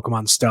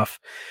Pokemon stuff,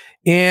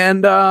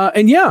 and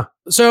yeah.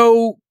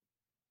 So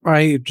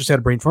I just had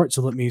a brain fart,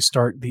 so let me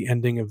start the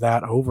ending of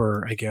that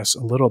over, I guess,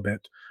 a little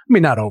bit. I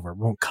mean, not over.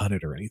 We won't cut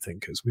it or anything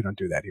because we don't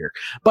do that here.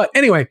 But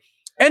anyway,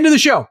 end of the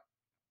show.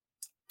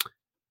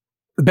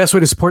 The best way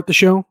to support the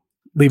show: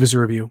 leave us a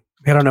review.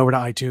 Head on over to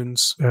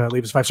iTunes,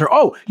 leave us 5-star.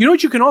 Oh, you know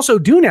what you can also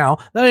do now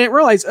that I didn't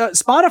realize?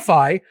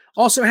 Spotify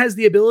also has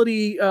the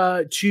ability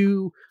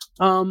to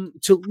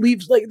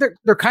leave, like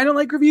they're kind of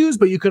like reviews,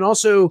 but you can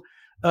also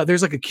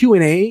there's like a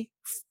Q&A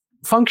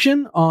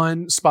function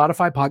on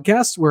Spotify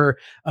podcasts where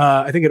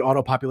I think it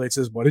auto populates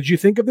as "What did you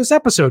think of this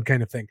episode?"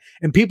 kind of thing,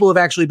 and people have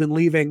actually been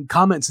leaving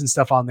comments and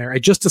stuff on there. I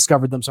just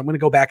discovered them, so I'm going to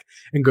go back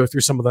and go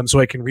through some of them so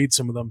I can read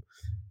some of them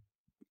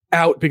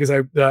out because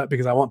I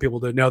want people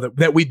to know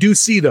that we do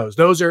see those.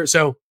 Those are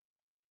so.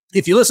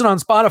 If you listen on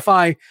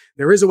Spotify,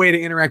 there is a way to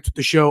interact with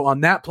the show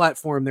on that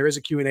platform. There is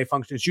a Q&A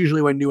function. It's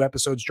usually when new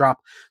episodes drop,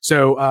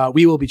 so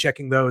we will be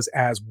checking those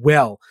as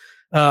well.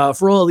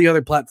 For all the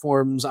other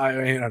platforms, I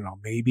don't know.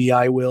 Maybe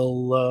I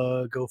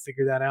will go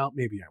figure that out.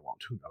 Maybe I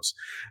won't. Who knows?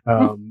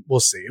 We'll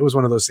see. It was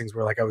one of those things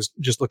where like I was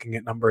just looking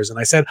at numbers and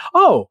I said,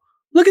 "Oh,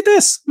 look at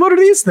this. What are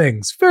these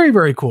things?" Very,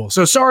 very cool.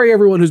 So sorry,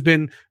 everyone who's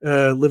been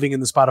living in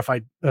the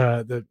Spotify,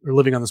 or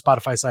living on the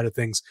Spotify side of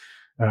things.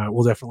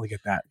 We'll definitely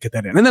get that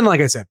in. And then,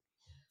 like I said,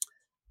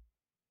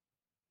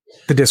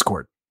 the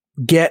Discord.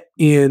 Get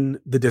in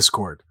the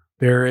Discord.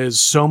 There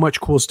is so much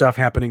cool stuff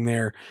happening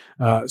there.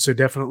 So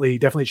definitely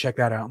check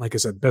that out. Like I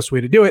said, best way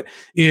to do it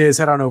is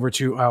head on over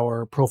to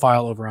our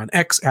profile over on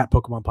X at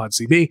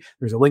PokemonPodCB.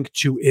 There's a link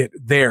to it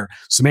there.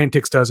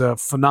 Semantics does a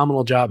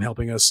phenomenal job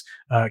helping us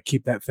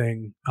keep that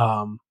thing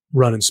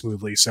running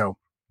smoothly. So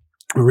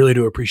we really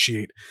do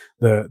appreciate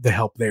the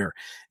help there.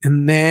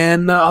 And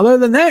then other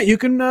than that, you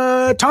can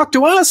talk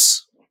to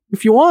us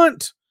if you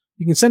want.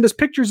 You can send us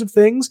pictures of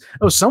things.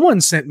 Oh,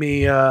 someone sent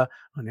me now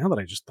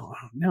I just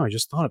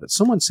thought of it.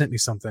 Someone sent me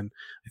something.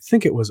 I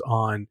think it was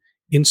on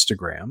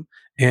Instagram,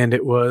 and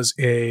it was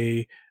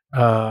a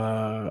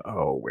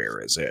where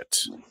is it?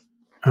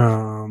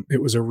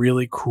 It was a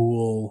really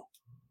cool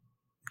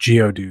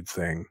Geodude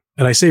thing.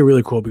 And I say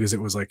really cool because it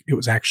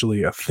was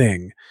actually a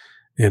thing,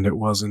 and it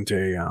wasn't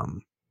a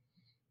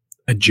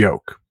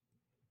joke.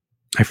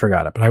 I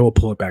forgot it, but I will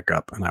pull it back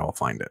up and I will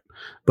find it.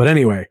 But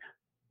anyway,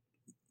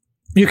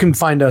 you can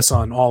find us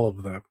on all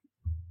of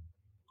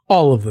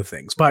the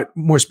things, but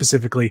more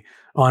specifically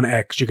on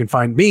X. You can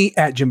find me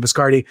at Jim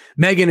Viscardi.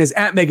 Megan is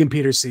at Megan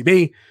Peters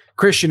CB.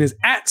 Christian is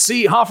at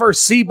C Hoffer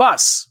C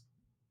Bus.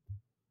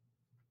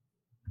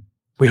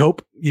 We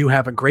hope you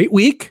have a great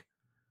week.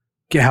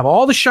 Have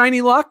all the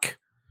shiny luck,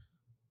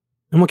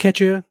 and we'll catch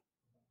you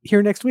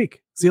here next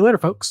week. See you later,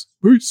 folks.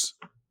 Peace.